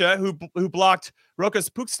Croatia who blocked Rokas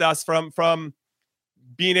Pukstas from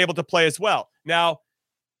being able to play as well. Now,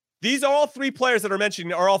 these are all 3 players that are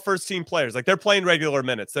mentioned are all first-team players. Like, they're playing regular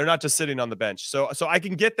minutes. They're not just sitting on the bench. So I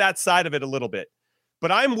can get that side of it a little bit.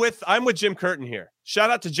 But I'm with Jim Curtin here. Shout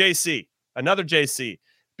out to JC, another JC.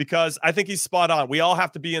 Because I think he's spot on. We all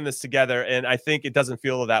have to be in this together, and I think it doesn't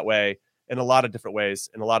feel that way in a lot of different ways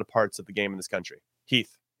in a lot of parts of the game in this country.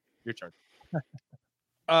 Heath, your turn.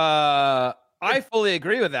 I fully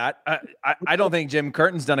agree with that. I don't think Jim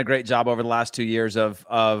Curtin's done a great job over the last 2 years of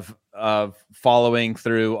following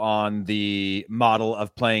through on the model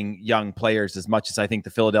of playing young players as much as I think the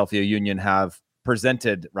Philadelphia Union have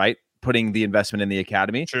presented, right? Putting the investment in the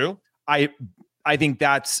academy. True. I think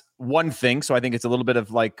that's one thing. So I think it's a little bit of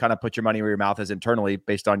like kind of put your money where your mouth is internally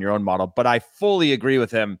based on your own model. But I fully agree with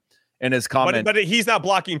him in his comment. But he's not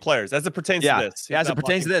blocking players as it pertains to this. As it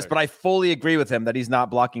pertains to this. But I fully agree with him that he's not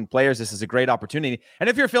blocking players. This is a great opportunity. And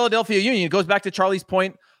if you're Philadelphia Union, it goes back to Charlie's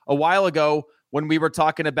point a while ago when we were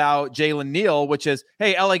talking about Jalen Neal, which is,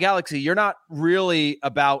 hey, LA Galaxy, you're not really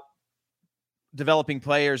about developing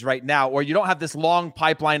players right now, or you don't have this long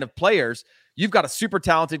pipeline of players. You've got a super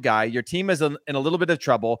talented guy. Your team is in a little bit of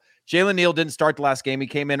trouble. Jalen Neal didn't start the last game. He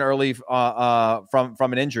came in early from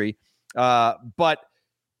an injury. But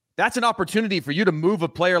that's an opportunity for you to move a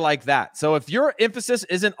player like that. So if your emphasis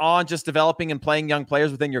isn't on just developing and playing young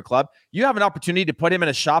players within your club, you have an opportunity to put him in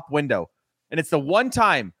a shop window. And it's the one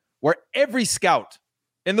time where every scout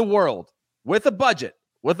in the world with a budget,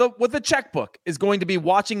 with a checkbook, is going to be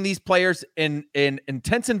watching these players in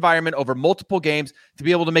intense environment over multiple games to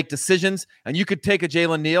be able to make decisions. And you could take a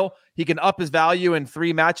Jalen Neal, he can up his value in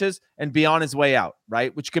 3 matches and be on his way out,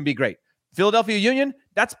 right? Which can be great. Philadelphia Union,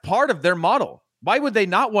 that's part of their model. Why would they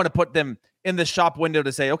not want to put them in the shop window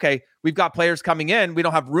to say, okay, we've got players coming in. We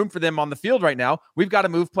don't have room for them on the field right now. We've got to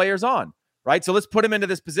move players on, right? So let's put them into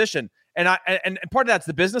this position. And part of that's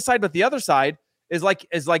the business side, but the other side is like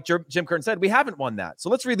Jim Curtin said, we haven't won that. So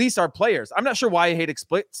let's release our players. I'm not sure why Hayek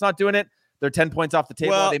Split's not doing it. They're 10 points off the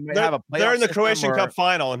table. Well, they might have a playoff. They're in the Croatian Cup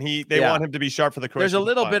final, and they want him to be sharp for the Croatian There's a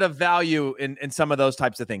little Cup bit of value in some of those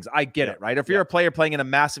types of things. I get it, right? If you're a player playing in a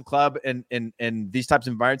massive club in these types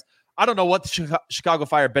of environments, I don't know what the Chicago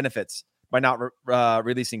Fire benefits by not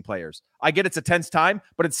releasing players. I get it's a tense time,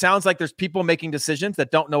 but it sounds like there's people making decisions that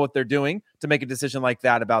don't know what they're doing to make a decision like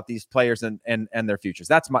that about these players and their futures.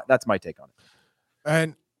 That's my take on it.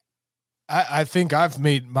 And I think I've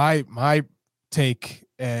made my take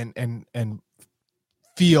and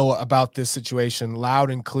feel about this situation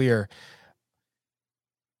loud and clear.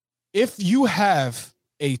 If you have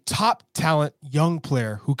a top talent young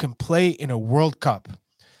player who can play in a World Cup,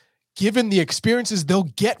 given the experiences they'll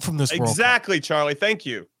get from this World Cup. Exactly, Charlie. Thank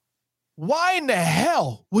you. Why in the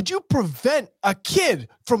hell would you prevent a kid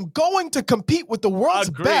from going to compete with the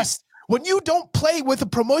world's best when you don't play with a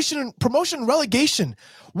promotion relegation?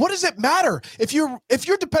 What does it matter? If you're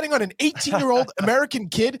depending on an 18-year-old American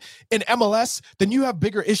kid in MLS, then you have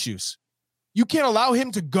bigger issues. You can't allow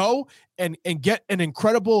him to go and get an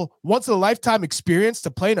incredible once-in-a-lifetime experience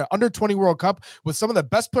to play in an under-20 World Cup with some of the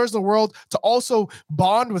best players in the world, to also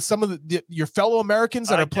bond with some of your fellow Americans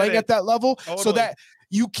that are playing at that level, so that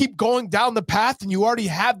you keep going down the path and you already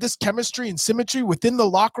have this chemistry and symmetry within the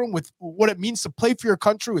locker room with what it means to play for your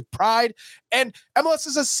country with pride. And MLS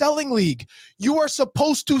is a selling league. You are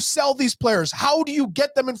supposed to sell these players. How do you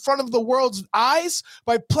get them in front of the world's eyes?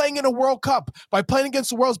 By playing in a World Cup, by playing against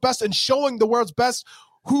the world's best and showing the world's best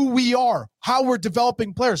who we are, how we're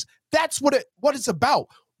developing players. That's what it's about.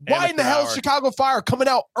 Why in the hell is Chicago Fire coming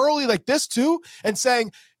out early like this too and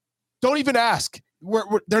saying, don't even ask,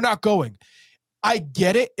 they're not going? I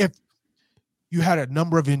get it if you had a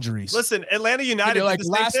number of injuries. Listen, Atlanta United, you're like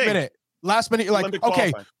last minute, you're like,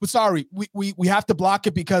 okay, we're sorry, we have to block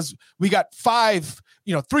it because we got 5,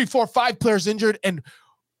 3, 4, 5 players injured and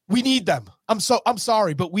we need them. I'm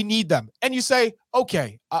sorry, but we need them. And you say,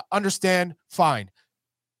 okay, I understand, fine.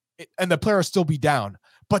 And the player will still be down.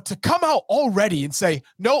 But to come out already and say,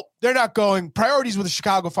 nope, they're not going, priorities with the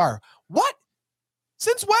Chicago Fire. What?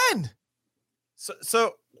 Since when?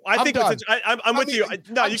 So I think I'm with you.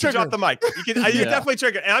 No, you can drop the mic. You're definitely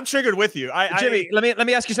triggered, and I'm triggered with you. Jimmy, let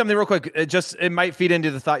me ask you something real quick. It might feed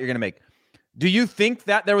into the thought you're going to make. Do you think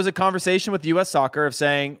that there was a conversation with U.S. Soccer of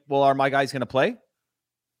saying, "Well, are my guys going to play?"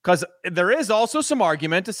 Because there is also some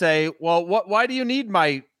argument to say, "Well, why do you need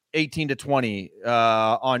my 18 to 20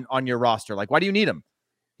 on your roster? Like, why do you need him?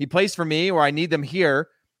 He plays for me, or I need them here."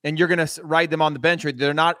 And you're going to ride them on the bench, or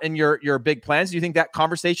they're not in your big plans. Do you think that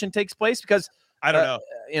conversation takes place? Because I don't know.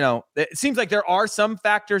 It seems like there are some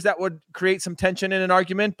factors that would create some tension in an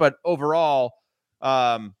argument, but overall,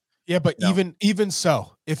 even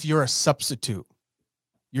so, if you're a substitute,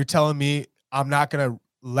 you're telling me I'm not going to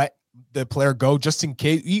let the player go just in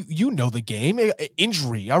case you know the game,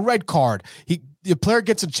 injury, a red card. The player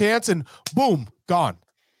gets a chance and boom, gone,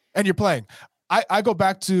 and you're playing. I go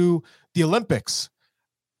back to the Olympics.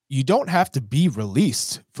 You don't have to be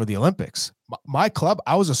released for the Olympics. My club,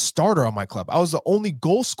 I was a starter on my club. I was the only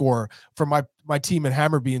goal scorer for my team in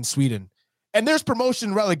Hammarby in Sweden. And there's promotion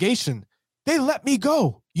and relegation. They let me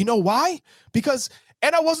go. You know why?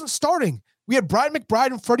 And I wasn't starting. We had Brian McBride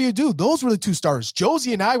and Freddie Adu. Those were the 2 starters.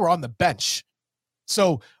 Josie and I were on the bench.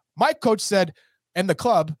 So my coach said, and the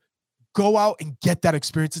club, go out and get that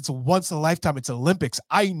experience. It's a once in a lifetime. It's Olympics.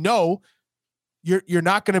 I know you're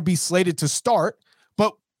not going to be slated to start,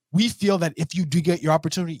 but we feel that if you do get your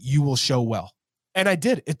opportunity, you will show well. And I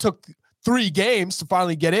did. It took 3 games to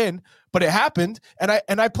finally get in, but it happened,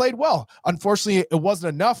 and I played well. Unfortunately, it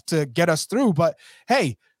wasn't enough to get us through, but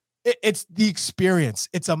hey, it's the experience.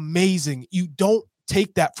 It's amazing. You don't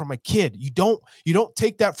take that from a kid. You don't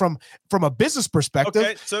take that from a business perspective.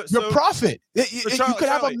 Okay, so profit. You could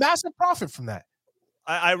have a massive profit from that.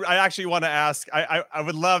 I actually want to ask, I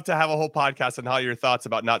would love to have a whole podcast on how your thoughts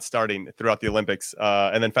about not starting throughout the Olympics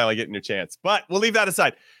and then finally getting your chance. But we'll leave that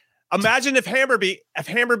aside. Imagine if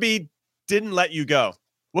Hammarby didn't let you go.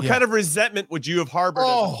 What kind of resentment would you have harbored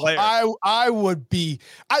as a player? I would be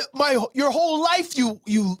your whole life you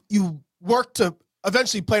worked to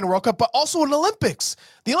eventually play in a World Cup, but also in Olympics.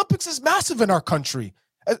 The Olympics is massive in our country.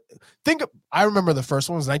 I remember the first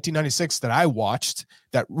one was 1996 that I watched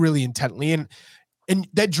that really intently, and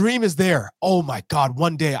that dream is there. Oh my God,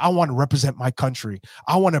 one day I want to represent my country.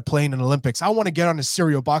 I want to play in an Olympics. I want to get on a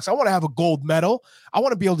cereal box. I want to have a gold medal. I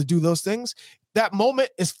want to be able to do those things. That moment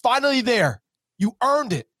is finally there. You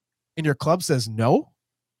earned it. And your club says no.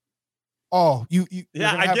 Oh, you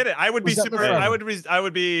yeah, I get it. I would be super. I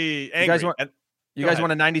would be angry. You guys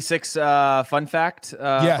want a 96 fun fact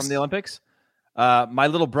from the Olympics? My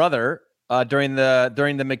little brother during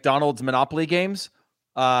the McDonald's Monopoly games,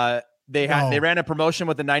 they ran a promotion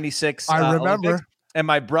with the 96. I remember, Olympics, and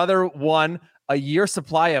my brother won a year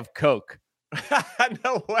supply of Coke.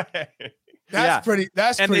 No way. That's pretty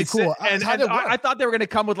cool. I thought they were going to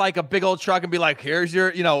come with like a big old truck and be like, here's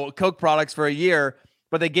your, Coke products for a year.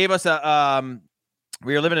 But they gave us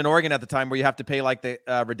we were living in Oregon at the time where you have to pay like the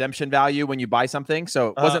redemption value when you buy something. So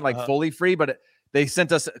it wasn't fully free, but they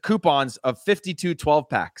sent us coupons of 52 12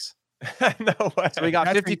 packs. No way. So we got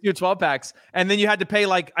 52 12 packs. And then you had to pay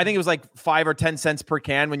I think it was like 5 or 10 cents per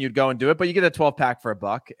can when you'd go and do it, but you get a 12 pack for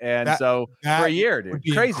 $1. And so for a year, dude,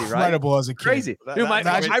 crazy, right? Incredible as a kid. Crazy. Dude,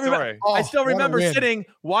 I still remember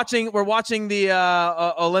watching the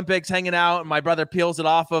Olympics, hanging out, and my brother peels it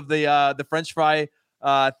off of the French fry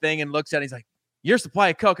thing and looks at it. He's like, your supply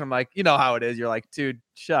of Coke. And I'm like, you know how it is. You're like, dude,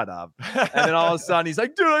 shut up. And then all of a sudden he's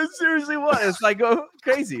like, dude, I seriously want it. It's like, oh,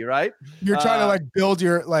 crazy, right? You're trying to build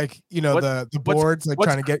your the boards,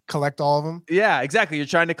 trying to collect all of them. Yeah, exactly. You're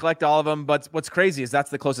trying to collect all of them. But what's crazy is that's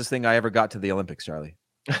the closest thing I ever got to the Olympics, Charlie.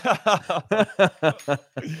 Thanks,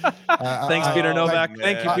 Peter Novak.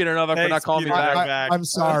 Thank you, Peter Novak, for not calling me back. I'm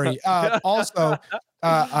sorry. Also,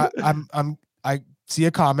 I see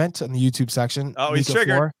a comment in the YouTube section. Oh, he's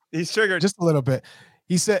triggered. He's triggered just a little bit.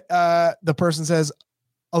 He said, the person says,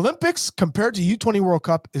 Olympics compared to U20 World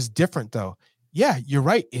Cup is different, though. Yeah, you're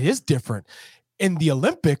right. It is different. In the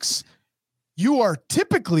Olympics, you are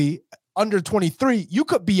typically under 23. You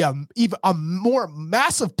could be even a more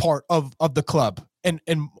massive part of the club and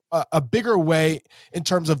a bigger way in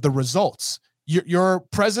terms of the results. Your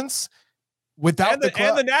presence without the club,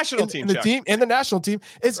 and the national team, and the national team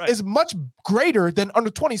is much greater than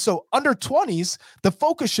under 20. So under 20s, the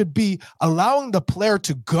focus should be allowing the player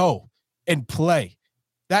to go and play.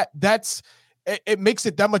 That's it makes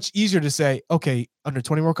it that much easier to say, okay, under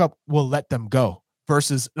 20 World Cup, we'll let them go,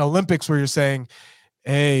 versus an Olympics where you're saying,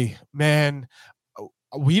 hey, man,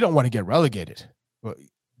 we don't want to get relegated.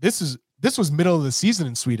 This was middle of the season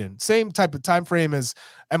in Sweden, same type of time frame as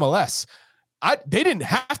MLS. They didn't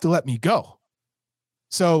have to let me go.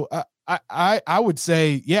 So I would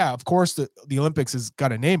say, yeah, of course the Olympics has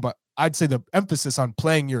got a name, but I'd say the emphasis on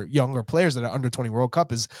playing your younger players that are under 20 World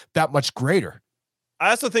Cup is that much greater. I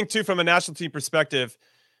also think too, from a national team perspective,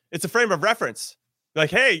 it's a frame of reference. Like,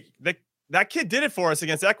 hey, that kid did it for us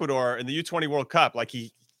against Ecuador in the U20 World Cup. Like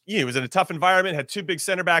he was in a tough environment, had 2 big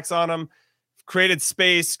center backs on him, created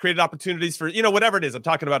space, created opportunities for, whatever it is. I'm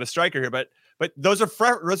talking about a striker here, but those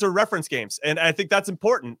are reference games. And I think that's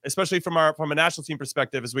important, especially from a national team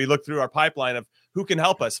perspective, as we look through our pipeline of who can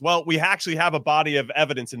help us. Well, we actually have a body of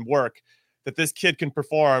evidence and work that this kid can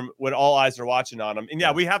perform when all eyes are watching on him. And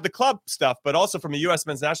yeah, we have the club stuff, but also from a U.S.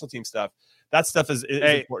 men's national team stuff, that stuff is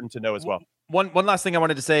important to know as well. One last thing I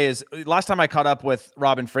wanted to say is, last time I caught up with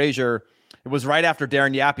Robin Fraser, it was right after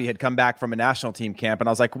Darren Yappy had come back from a national team camp. And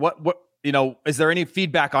I was like, what, is there any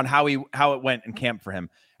feedback on how it went in camp for him?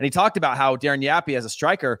 And he talked about how Darren Yappy, as a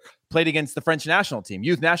striker, played against the French national team,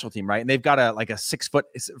 youth national team, right? And they've got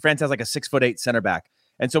France has like a 6'8" center back.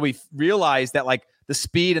 And so we realized that like the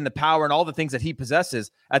speed and the power and all the things that he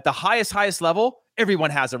possesses at the highest level,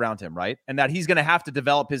 everyone has around him, right? And that he's going to have to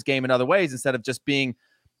develop his game in other ways instead of just being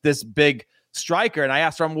this big striker. And I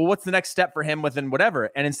asked him, well, what's the next step for him within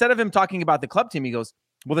whatever? And instead of him talking about the club team, he goes,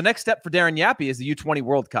 well, the next step for Darren Yappy is the U20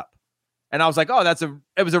 World Cup. And I was like, oh,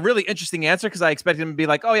 it was a really interesting answer, because I expected him to be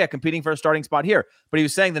like, oh yeah, competing for a starting spot here. But he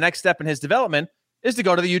was saying the next step in his development is to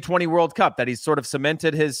go to the U20 World Cup, that he's sort of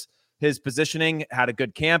cemented his positioning, had a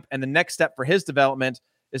good camp. And the next step for his development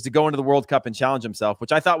is to go into the World Cup and challenge himself,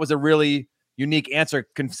 which I thought was a really unique answer,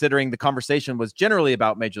 considering the conversation was generally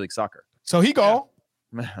about Major League Soccer. So he go.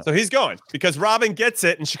 Yeah. So he's going, because Robin gets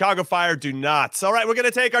it and Chicago Fire do not. All right, we're going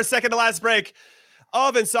to take our second to last break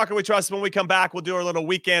of In Soccer We Trust. When we come back, we'll do our little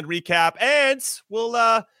weekend recap, and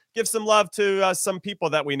we'll give some love to some people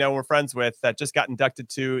that we know we're friends with that just got inducted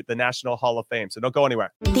to the National Hall of Fame. So don't go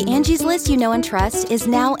anywhere. The Angie's List you know and trust is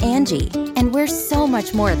now Angie, and we're so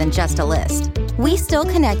much more than just a list. We still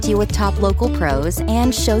connect you with top local pros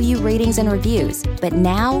and show you ratings and reviews, but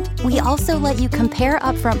now we also let you compare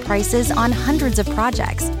upfront prices on hundreds of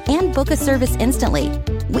projects and book a service instantly.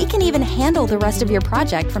 We can even handle the rest of your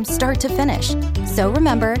project from start to finish. So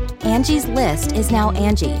remember, Angie's List is now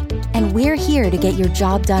Angie, and we're here to get your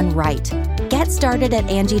job done right. Get started at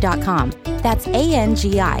Angie.com. That's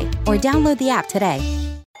ANGI, or download the app today.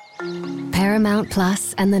 Paramount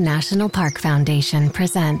Plus and the National Park Foundation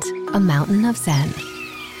present a mountain of Zen.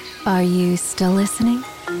 Are you still listening?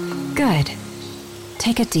 Good.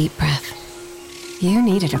 Take a deep breath. You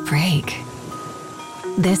needed a break.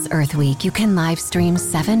 This Earth Week, you can live stream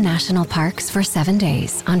 7 national parks for 7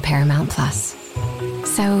 days on Paramount Plus.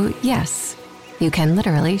 So, yes, you can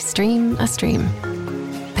literally stream a stream.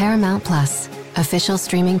 Paramount Plus, official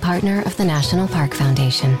streaming partner of the National Park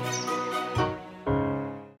Foundation.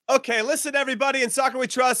 Okay, listen, everybody. And Soccer We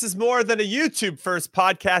Trust is more than a YouTube-first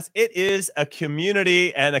podcast. It is a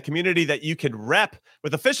community, and a community that you can rep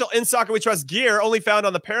with official In Soccer We Trust gear only found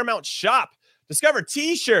on the Paramount shop. Discover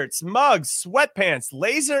t-shirts, mugs, sweatpants,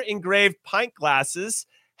 laser-engraved pint glasses,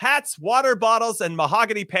 hats, water bottles, and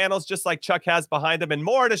mahogany panels just like Chuck has behind him, and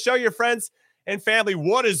more to show your friends and family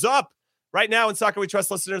what is up. Right now, In Soccer We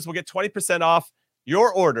Trust listeners will get 20% off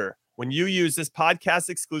your order when you use this podcast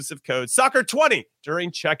exclusive code SOCCER20 during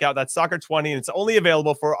checkout. That's SOCCER20, and it's only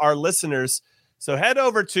available for our listeners. So head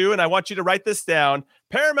over to, and I want you to write this down,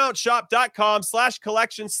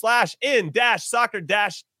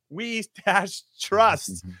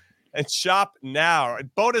 ParamountShop.com/collection/in-soccer-we-trust and shop now.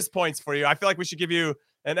 Bonus points for you. I feel like we should give you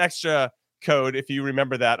an extra code if you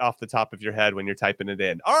remember that off the top of your head when you're typing it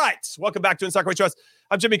in. All right. Welcome back to In Soccer We Trust.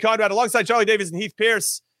 I'm Jimmy Conrad alongside Charlie Davies and Heath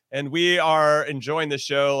Pierce. And we are enjoying the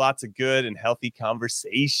show. Lots of good and healthy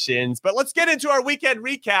conversations. But let's get into our weekend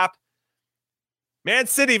recap. Man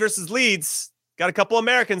City versus Leeds. Got a couple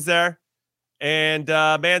Americans there. And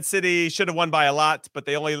Man City should have won by a lot, but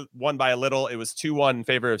they only won by a little. It was 2-1 in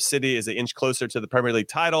favor of City as an inch closer to the Premier League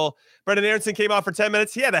title. Brendan Aronson came off for 10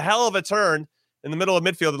 minutes. He had a hell of a turn in the middle of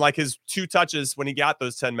midfield and like his 2 touches when he got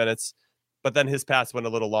those 10 minutes. But then his pass went a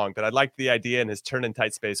little long. But I liked the idea, and his turn in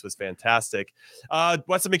tight space was fantastic.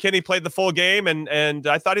 Weston McKennie played the full game, and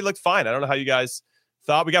I thought he looked fine. I don't know how you guys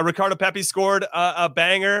thought. We got Ricardo Pepi scored a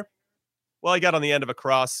banger. Well, he got on the end of a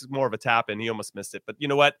cross, more of a tap, and he almost missed it. But you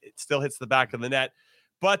know what? It still hits the back of the net.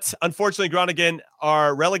 But unfortunately, Groningen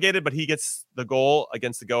are relegated, but he gets the goal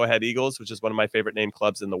against the Go Ahead Eagles, which is one of my favorite named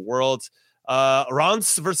clubs in the world.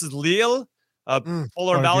 Reims versus Lille.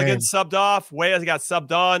 Fuller and Balogun subbed off. Weah got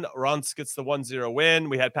subbed on. Reims gets the 1-0 win.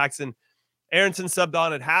 We had Paxton Aronson subbed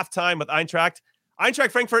on at halftime with Eintracht.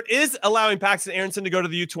 Eintracht Frankfurt is allowing Paxton Aronson to go to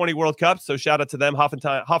the U20 World Cup, so shout out to them.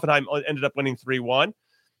 Hoffenheim ended up winning 3-1.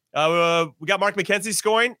 We got Mark McKenzie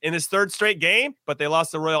scoring in his 3rd straight game, but they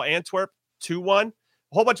lost to Royal Antwerp 2-1. A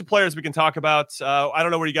whole bunch of players we can talk about. I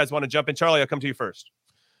don't know where you guys want to jump in. Charlie, I'll come to you first.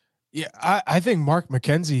 Yeah, I think Mark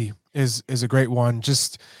McKenzie is a great one,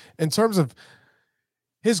 just in terms of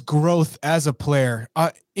his growth as a player.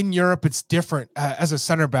 In Europe, it's different. As a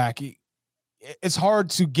center back, it's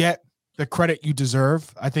hard to get the credit you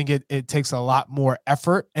deserve. I think it takes a lot more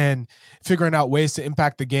effort and figuring out ways to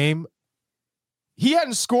impact the game. He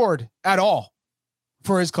hadn't scored at all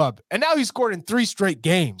for his club, and now he's scored in 3 straight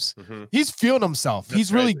games. Mm-hmm. He's feeling himself. That's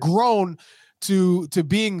he's really grown to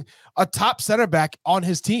being a top center back on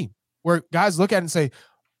his team, where guys look at it and say,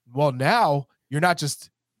 well, now you're not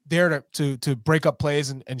just there to break up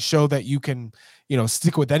plays and show that you can,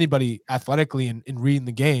 stick with anybody athletically and reading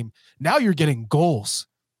the game. Now you're getting goals.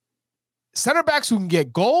 Center backs who can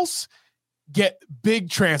get goals get big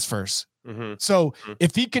transfers. Mm-hmm. So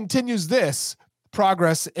if he continues this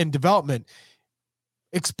progress and development,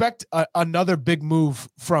 expect another big move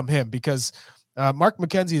from him, because Mark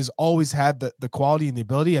McKenzie has always had the quality and the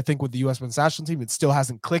ability. I think with the U.S. men's national team, it still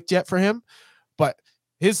hasn't clicked yet for him. But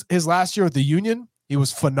his last year with the Union, he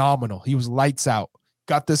was phenomenal. He was lights out,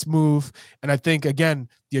 got this move. And I think, again,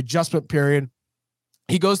 the adjustment period,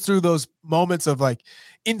 he goes through those moments of like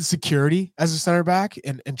insecurity as a center back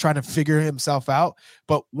and trying to figure himself out.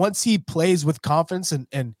 But once he plays with confidence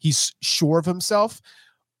and he's sure of himself,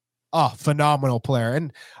 phenomenal player.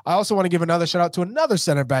 And I also want to give another shout out to another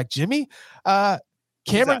center back, Jimmy,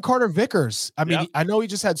 Cameron Carter-Vickers. I mean, yep. I know he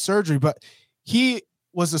just had surgery, but he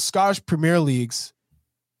was the Scottish Premier League's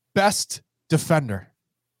best defender,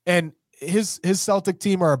 and his Celtic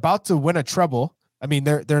team are about to win a treble. I mean,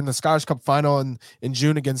 they're in the Scottish Cup final in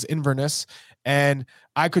June against Inverness, and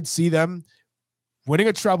I could see them winning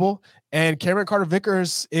a treble. And Cameron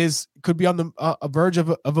Carter-Vickers could be on the verge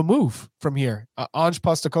of a move from here. Ange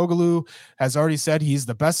Postecoglou has already said he's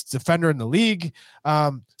the best defender in the league.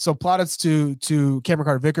 So plaudits to Cameron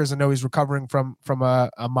Carter-Vickers. I know he's recovering from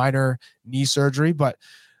a minor knee surgery, but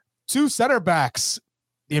 2 center backs,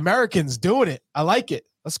 the Americans doing it. I like it.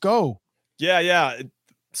 Let's go. Yeah.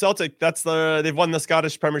 Celtic, they've won the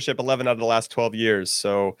Scottish Premiership 11 out of the last 12 years.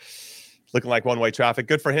 So looking like one-way traffic.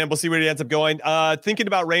 Good for him. We'll see where he ends up going. Thinking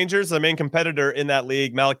about Rangers, the main competitor in that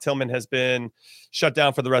league, Malik Tillman has been shut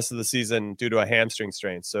down for the rest of the season due to a hamstring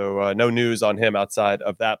strain. So no news on him outside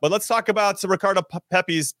of that. But let's talk about Ricardo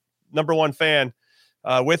Pepi's number one fan,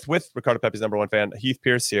 with Ricardo Pepi's number one fan, Heath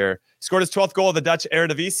Pierce here. Scored his 12th goal of the Dutch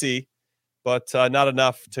Eredivisie, but not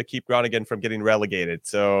enough to keep Groningen from getting relegated.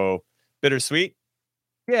 So bittersweet.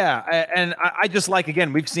 Yeah, and I just like,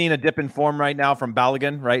 again, we've seen a dip in form right now from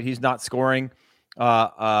Balogun, right? He's not scoring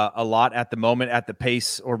a lot at the moment at the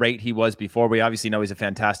pace or rate he was before. We obviously know he's a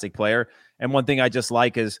fantastic player. And one thing I just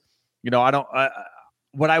like is,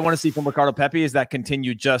 what I want to see from Ricardo Pepi is that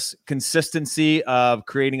continued just consistency of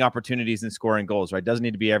creating opportunities and scoring goals, right? Doesn't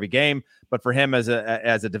need to be every game, but for him as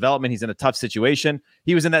a development, he's in a tough situation.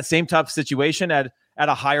 He was in that same tough situation at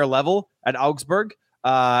a higher level at Augsburg,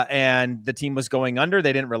 and the team was going under.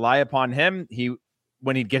 They didn't rely upon him.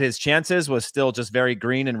 When he'd get his chances, was still just very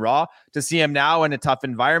green and raw. To see him now in a tough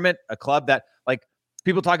environment, a club that, like,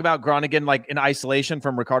 people talk about Groningen like in isolation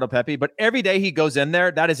from Ricardo Pepi, but every day he goes in there,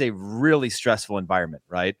 that is a really stressful environment,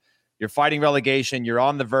 right? You're fighting relegation. You're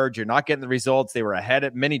on the verge. You're not getting the results. They were ahead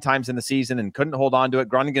at many times in the season and couldn't hold on to it.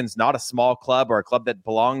 Groningen's not a small club or a club that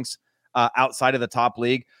belongs outside of the top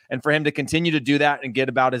league. And for him to continue to do that and get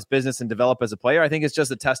about his business and develop as a player, I think it's just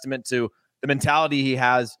a testament to the mentality he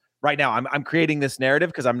has right now. I'm creating this narrative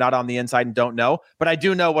because I'm not on the inside and don't know, but I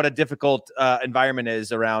do know what a difficult environment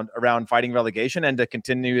is around fighting relegation, and to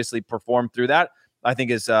continuously perform through that, I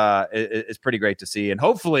think is pretty great to see. And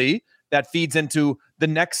hopefully that feeds into the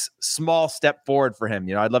next small step forward for him.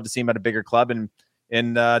 I'd love to see him at a bigger club in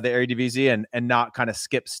the Eredivisie and not kind of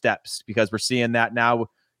skip steps, because we're seeing that now.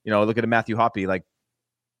 Look at Matthew Hoppe, like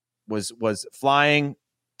was flying,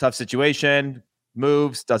 tough situation,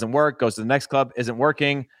 moves, doesn't work, goes to the next club, isn't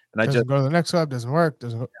working. And doesn't go to the next club, doesn't work,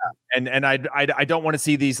 doesn't. Yeah. And I don't want to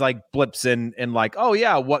see these like blips in like, oh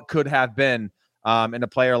yeah, what could have been in a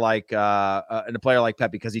player like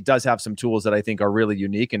Pep, because he does have some tools that I think are really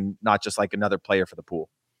unique and not just like another player for the pool.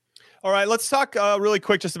 All right, let's talk really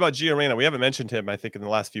quick just about Gio Reyna. We haven't mentioned him, I think, in the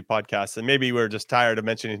last few podcasts, and maybe we're just tired of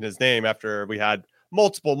mentioning his name after we had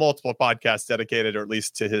multiple podcasts dedicated, or at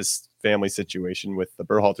least to his family situation with the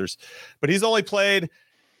Berhalters. But he's only played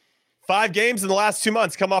 5 games in the last 2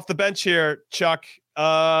 months. Come off the bench here, Chuck.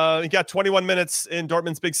 He got 21 minutes in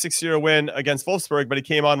Dortmund's big 6-0 win against Wolfsburg, but he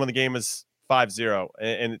came on when the game was 5-0,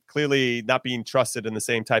 and clearly not being trusted in the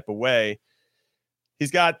same type of way. He's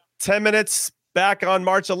got 10 minutes back on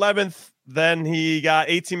March 11th. Then he got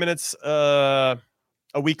 18 minutes a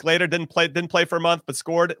week later. Didn't play for a month, but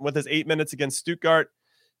scored with his 8 minutes against Stuttgart.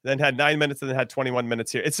 Then had 9 minutes, and then had 21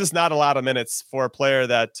 minutes here. It's just not a lot of minutes for a player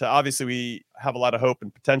that obviously we have a lot of hope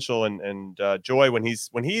and potential and joy when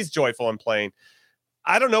he's joyful and playing.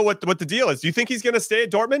 I don't know what the deal is. Do you think he's going to stay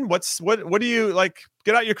at Dortmund? What do you like?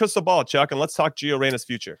 Get out your crystal ball, Chuck, and let's talk Gio Reyna's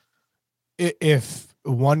future. If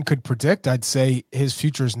one could predict, I'd say his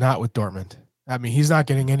future is not with Dortmund. I mean, he's not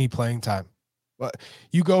getting any playing time. But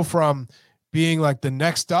you go from being like the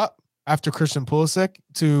next up after Christian Pulisic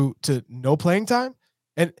to no playing time.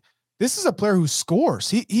 And this is a player who scores.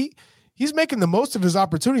 He's making the most of his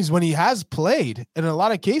opportunities when he has played in a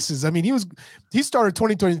lot of cases. I mean, he started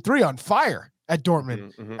 2023 on fire at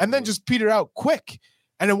Dortmund, and then just petered out quick.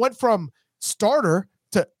 And it went from starter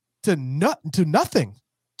to nothing,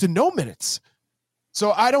 to no minutes.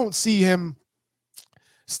 So I don't see him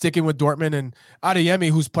sticking with Dortmund. And Adeyemi,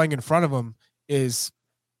 who's playing in front of him, is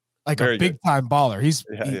like very a big time baller. He's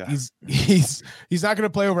not going to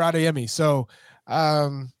play over Adeyemi. So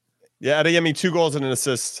Adeyemi 2 goals and an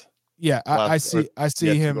assist. Yeah, I see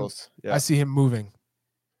him. Yeah. I see him moving.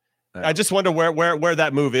 I just wonder where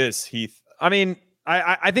that move is, Heath. I mean,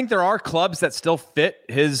 I think there are clubs that still fit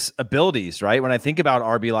his abilities, right? When I think about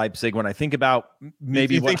RB Leipzig, when I think about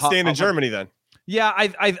maybe you think staying in Germany, then. Yeah,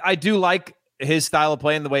 I do like his style of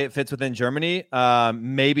play and the way it fits within Germany.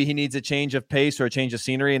 Maybe he needs a change of pace or a change of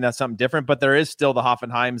scenery, and that's something different. But there is still the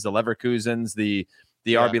Hoffenheims, the Leverkusens, the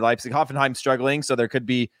RB Leipzig. Hoffenheim struggling, so there could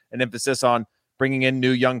be an emphasis on bringing in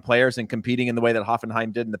new young players and competing in the way that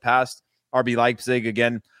Hoffenheim did in the past. RB Leipzig,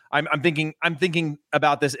 again, I'm thinking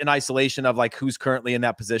about this in isolation of like who's currently in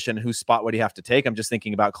that position, whose spot would he have to take. I'm just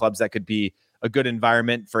thinking about clubs that could be a good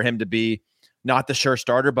environment for him to be not the sure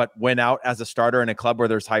starter, but win out as a starter in a club where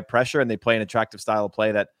there's high pressure and they play an attractive style of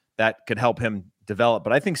play that could help him develop.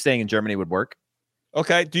 But I think staying in Germany would work.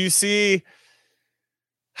 Okay. Do you see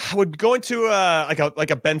would going to like a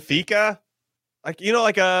Benfica,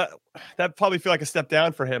 that'd probably feel like a step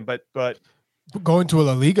down for him, but going to a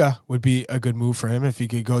La Liga would be a good move for him if he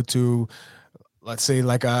could go to, let's say,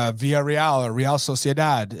 like a Villarreal or Real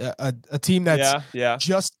Sociedad, a team that's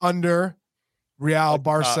just under Real, like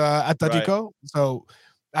Barca, Atletico. Right. So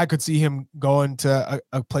I could see him going to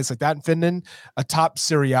a place like that in Finland, a top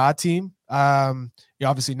Serie A team.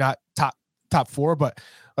 Obviously not top 4, but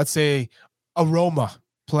let's say a Roma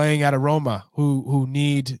playing at Roma who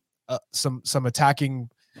need some attacking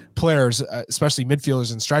players, especially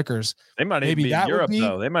midfielders and strikers. They might even be in Europe,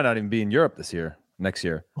 though. They might not even be in Europe next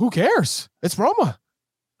year. Who cares? It's Roma.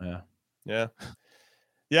 Yeah.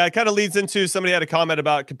 It kind of leads into, somebody had a comment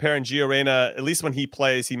about comparing Gio Reyna. At least when he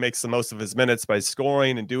plays, he makes the most of his minutes by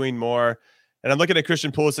scoring and doing more. And I'm looking at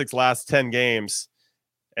Christian Pulisic's last 10 games,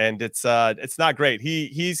 and it's not great.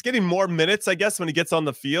 He's getting more minutes, I guess, when he gets on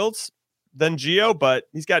the field than Gio, but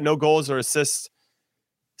he's got no goals or assists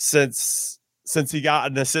since he got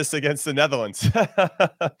an assist against the Netherlands.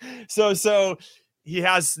 So he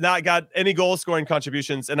has not got any goal scoring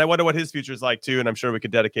contributions, and I wonder what his future is like too. And I'm sure we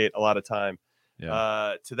could dedicate a lot of time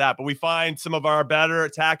to that. But we find some of our better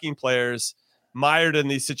attacking players mired in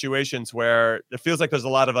these situations where it feels like there's a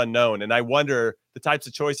lot of unknown. And I wonder the types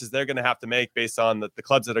of choices they're going to have to make based on the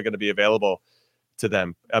clubs that are going to be available to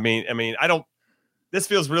them. I mean, this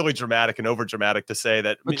feels really dramatic and over dramatic to say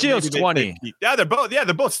that. But Gio's 20.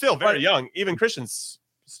 They're both still very young. Even Christian's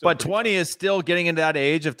still. But 20 is still getting into that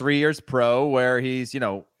age of 3 years pro where he's,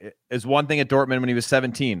 is one thing at Dortmund when he was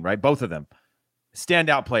 17, right? Both of them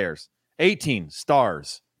standout players, 18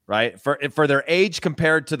 stars, right? For their age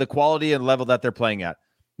compared to the quality and level that they're playing at.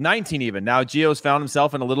 19 even. Now Gio's found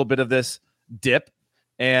himself in a little bit of this dip,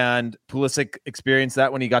 and Pulisic experienced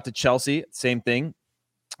that when he got to Chelsea. Same thing,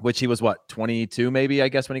 which he was 22 maybe, I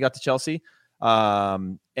guess, when he got to Chelsea.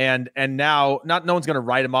 And now no one's going to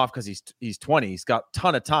write him off because he's 20. He's got a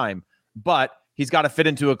ton of time, but he's got to fit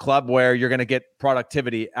into a club where you're going to get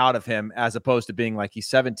productivity out of him, as opposed to being like, he's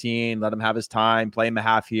 17, let him have his time, play him a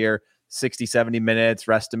half here, 60, 70 minutes,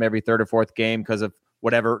 rest him every third or fourth game because of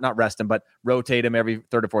whatever, not rest him, but rotate him every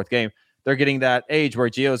third or fourth game. They're getting that age where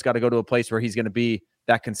Gio's got to go to a place where he's going to be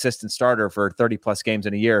that consistent starter for 30 plus games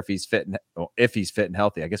in a year if he's fit and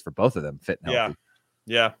healthy. I guess for both of them, fit and healthy.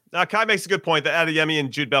 Yeah. Now Kai makes a good point that Adeyemi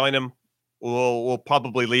and Jude Bellingham will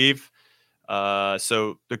probably leave.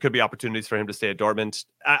 So there could be opportunities for him to stay at Dortmund.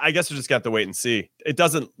 I guess we're just going to have to wait and see. It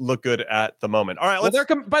doesn't look good at the moment. All right.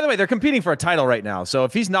 By the way, they're competing for a title right now. So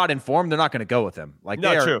if he's not informed, they're not going to go with him. Like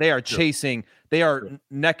they are chasing, they are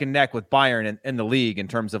neck and neck with Bayern in the league in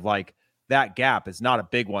terms of like that gap is not a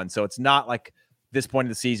big one. So it's not like this point of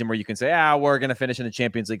the season where you can say, we're going to finish in the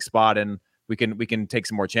Champions League spot and we can take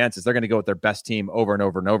some more chances. They're going to go with their best team over and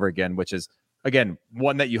over and over again, which is, again,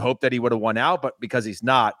 one that you hope that he would have won out, but because he's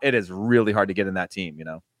not, it is really hard to get in that team,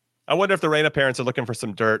 I wonder if the Reyna parents are looking for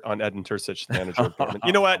some dirt on Edin Terzic, the manager of Dortmund.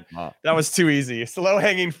 You know what? That was too easy. It's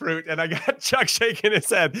low-hanging fruit, and I got Chuck shaking his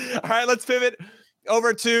head. All right, let's pivot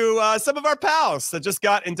over to some of our pals that just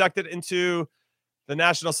got inducted into the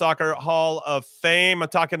National Soccer Hall of Fame. I'm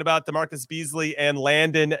talking about DeMarcus Beasley and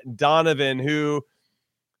Landon Donovan, who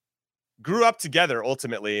grew up together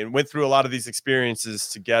ultimately and went through a lot of these experiences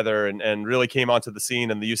together and really came onto the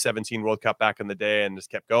scene in the U17 World Cup back in the day and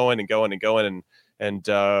just kept going and going and going.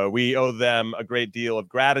 And we owe them a great deal of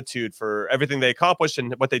gratitude for everything they accomplished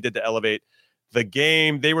and what they did to elevate the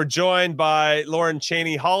game. They were joined by Lauren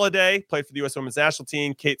Cheney-Holiday, played for the U.S. Women's National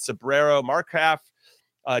Team, Kate Sobrero, Mark Haff,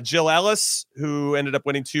 Jill Ellis, who ended up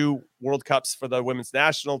winning 2 World Cups for the Women's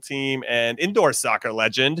National Team, and indoor soccer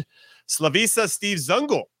legend, Slavisa Steve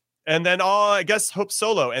Zungel. And then I guess Hope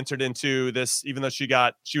Solo entered into this, even though she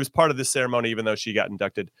was part of this ceremony, even though she got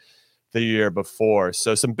inducted the year before.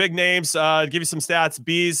 So some big names. To give you some stats,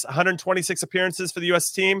 Bees, 126 appearances for the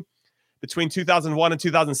U.S. team between 2001 and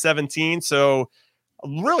 2017. So a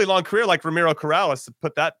really long career, like Ramiro Corrales,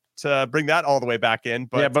 to bring that all the way back in.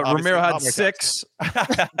 But Ramiro had 6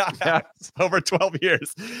 over 12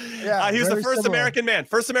 years. Yeah, he was the first American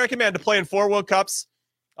man to play in 4 World Cups.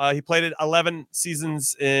 He played it 11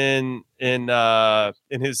 seasons in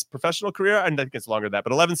his professional career. And I think it's longer than that,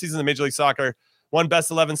 but 11 seasons in Major League Soccer, 1 best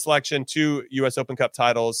 11 selection, 2 U.S. Open Cup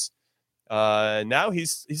titles. Now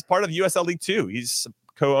he's part of USL League 2. He's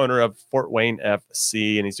co-owner of Fort Wayne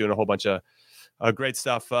FC, and he's doing a whole bunch of great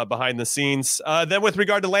stuff behind the scenes. Then with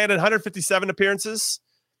regard to Landon, 157 appearances,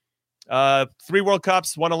 3 World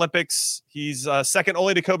Cups, 1 Olympics. He's second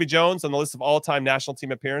only to Kobe Jones on the list of all-time national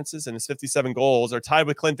team appearances, and his 57 goals are tied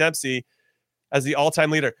with Clint Dempsey as the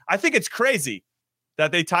all-time leader. I think it's crazy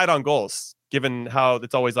that they tied on goals, given how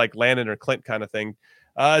it's always like Landon or Clint kind of thing.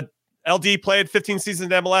 LD played 15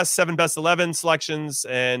 seasons in MLS, 7 best 11 selections,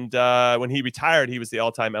 and when he retired, he was the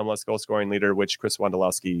all-time MLS goal-scoring leader, which Chris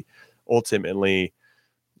Wondolowski ultimately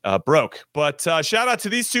broke. But shout out to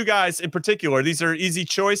these 2 guys in particular. These are easy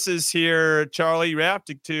choices here, Charlie. Yeah,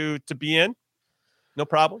 to be in, no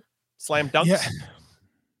problem. Slam dunks. Yeah.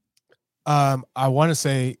 I want to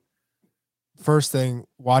say, first thing,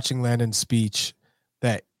 watching Landon's speech,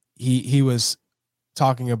 that he was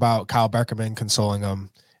talking about Kyle Beckerman consoling him.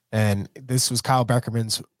 And this was Kyle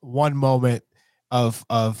Beckerman's one moment of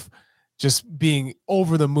just being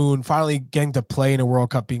over the moon, finally getting to play in a World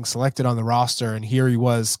Cup, being selected on the roster. And here he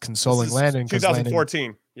was consoling Landon.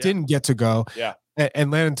 2014. Didn't get to go. Yeah. And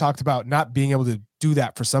Landon talked about not being able to do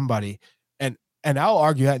that for somebody. And I'll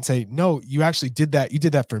argue that and say, no, you actually did that. You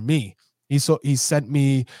did that for me. He sent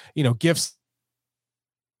me, gifts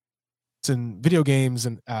and video games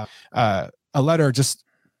and a letter just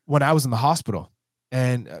when I was in the hospital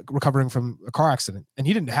and recovering from a car accident. And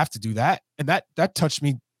he didn't have to do that. And that touched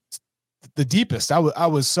me the deepest. I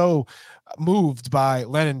was so moved by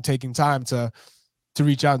Lennon taking time to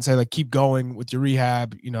reach out and say, like, keep going with your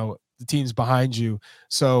rehab, the team's behind you.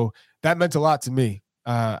 So that meant a lot to me.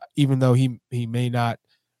 Even though he may not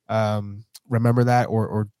remember that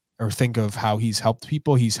or think of how he's helped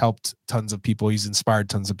people, he's helped tons of people. He's inspired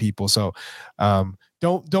tons of people. So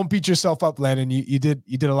don't beat yourself up, Landon. You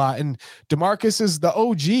did a lot. And DeMarcus is the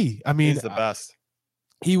OG. I mean, he's the best.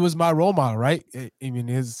 He was my role model, right? I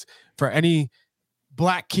mean, for any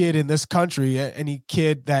black kid in this country, any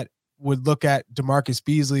kid that would look at DeMarcus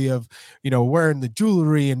Beasley of, wearing the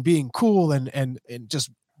jewelry and being cool and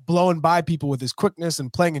just blowing by people with his quickness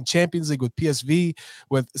and playing in Champions League with PSV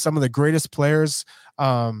with some of the greatest players.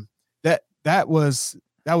 That was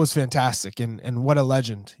fantastic. And what a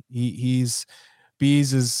legend. Bees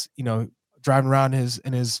is, driving around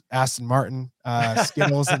in his Aston Martin,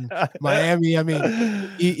 Skittles in Miami. I mean,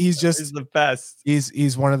 he's the best.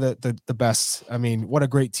 He's one of the best. I mean, what a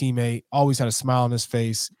great teammate. Always had a smile on his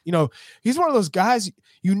face. He's one of those guys,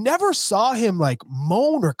 you never saw him like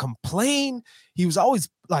moan or complain. He was always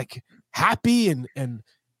like happy and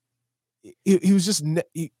he was just,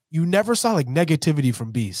 you never saw like negativity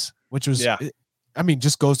from Bees, which was,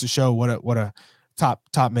 just goes to show what a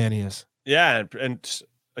top man he is. Yeah. And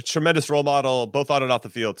a tremendous role model, both on and off the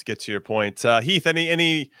field, to get to your point. Heath,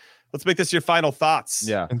 any let's make this your final thoughts.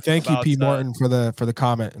 Yeah. And thank you, P. Morton, for the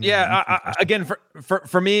comment. Again,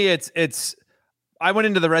 for me, it's I went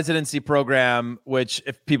into the residency program, which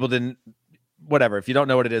if people didn't, whatever, if you don't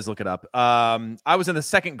know what it is, look it up. I was in the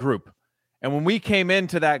second group. And when we came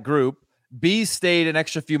into that group, B stayed an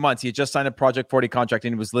extra few months. He had just signed a Project 40 contract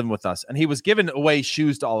and he was living with us. And he was giving away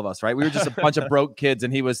shoes to all of us, right? We were just a bunch of broke kids.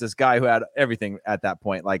 And he was this guy who had everything at that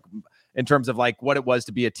point, like in terms of like what it was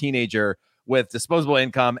to be a teenager with disposable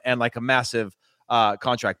income and like a massive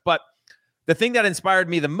contract. But the thing that inspired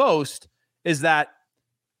me the most is that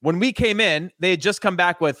when we came in, they had just come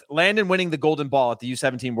back with Landon winning the golden ball at the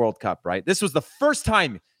U17 World Cup, right? This was the first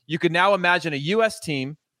time you could now imagine a U.S.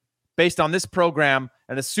 team based on this program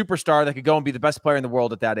and a superstar that could go and be the best player in the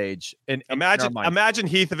world at that age. And imagine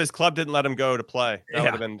Heath if his club didn't let him go to play. That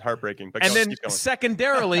would have been heartbreaking. But then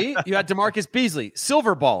secondarily, you had DeMarcus Beasley,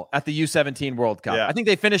 silver ball at the U17 World Cup. Yeah. I think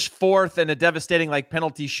they finished fourth in a devastating like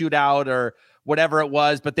penalty shootout or whatever it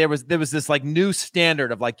was. But there was this like new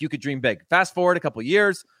standard of like you could dream big. Fast forward a couple of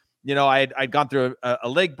years, I'd gone through a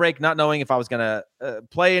leg break, not knowing if I was going to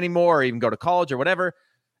play anymore or even go to college or whatever.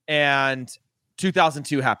 And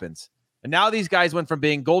 2002 happens. And now these guys went from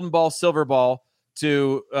being golden ball, silver ball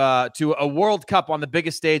to a World Cup on the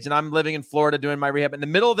biggest stage. And I'm living in Florida doing my rehab in the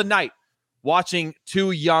middle of the night, watching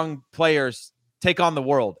two young players take on the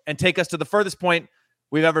world and take us to the furthest point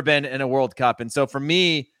we've ever been in a World Cup. And so for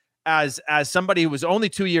me, as somebody who was only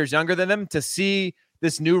 2 years younger than them, to see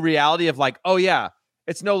this new reality of like, oh yeah,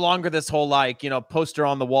 it's no longer this whole like, poster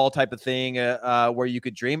on the wall type of thing where you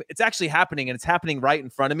could dream. It's actually happening, and it's happening right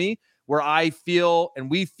in front of me, where I feel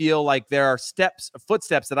and we feel like there are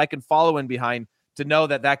footsteps that I can follow in behind to know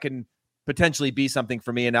that can potentially be something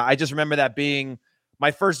for me. And I just remember that being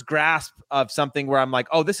my first grasp of something where I'm like,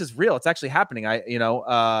 oh, this is real. It's actually happening.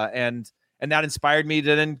 And that inspired me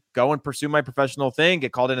to then go and pursue my professional thing,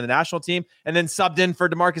 get called into the national team, and then subbed in for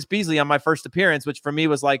DeMarcus Beasley on my first appearance, which for me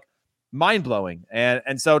was like mind blowing.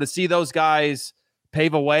 And so to see those guys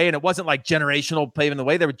pave a way, and it wasn't like generational paving the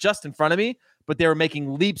way. They were just in front of me, but they were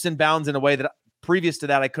making leaps and bounds in a way that previous to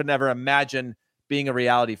that, I could never imagine being a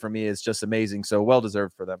reality for me. Is just amazing. So well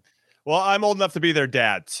deserved for them. Well, I'm old enough to be their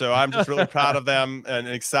dad, so I'm just really proud of them and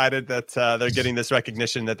excited that they're getting this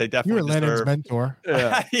recognition that they definitely deserve. You're Lennon's mentor.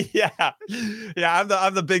 Yeah.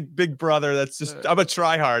 I'm the big brother. I'm a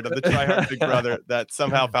tryhard. I'm the tryhard big brother that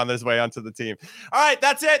somehow found his way onto the team. All right,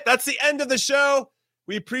 that's it. That's the end of the show.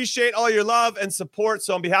 We appreciate all your love and support.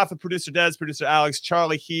 So on behalf of producer Des, producer Alex,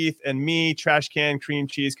 Charlie, Heath, and me, Trash Can, Cream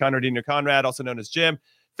Cheese, Conradino Conrad, also known as Jim,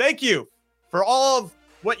 thank you for all of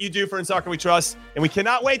what you do for In Soccer We Trust. And we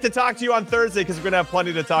cannot wait to talk to you on Thursday because we're going to have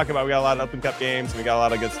plenty to talk about. We got a lot of Open Cup games. And we got a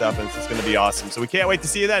lot of good stuff, and it's just going to be awesome. So we can't wait to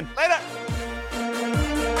see you then. Later.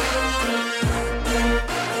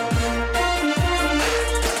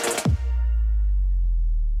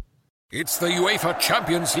 It's the UEFA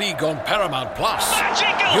Champions League on Paramount+.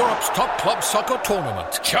 Magical! Europe's top club soccer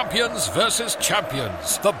tournament. Champions versus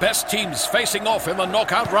champions. The best teams facing off in the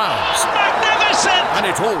knockout rounds. Magnificent! And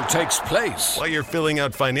it all takes place while you're filling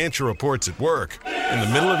out financial reports at work, in the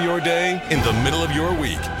middle of your day, in the middle of your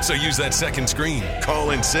week. So use that second screen.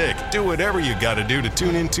 Call in sick. Do whatever you got to do to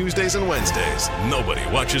tune in Tuesdays and Wednesdays. Nobody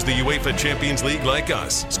watches the UEFA Champions League like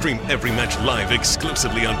us. Stream every match live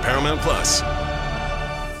exclusively on Paramount+.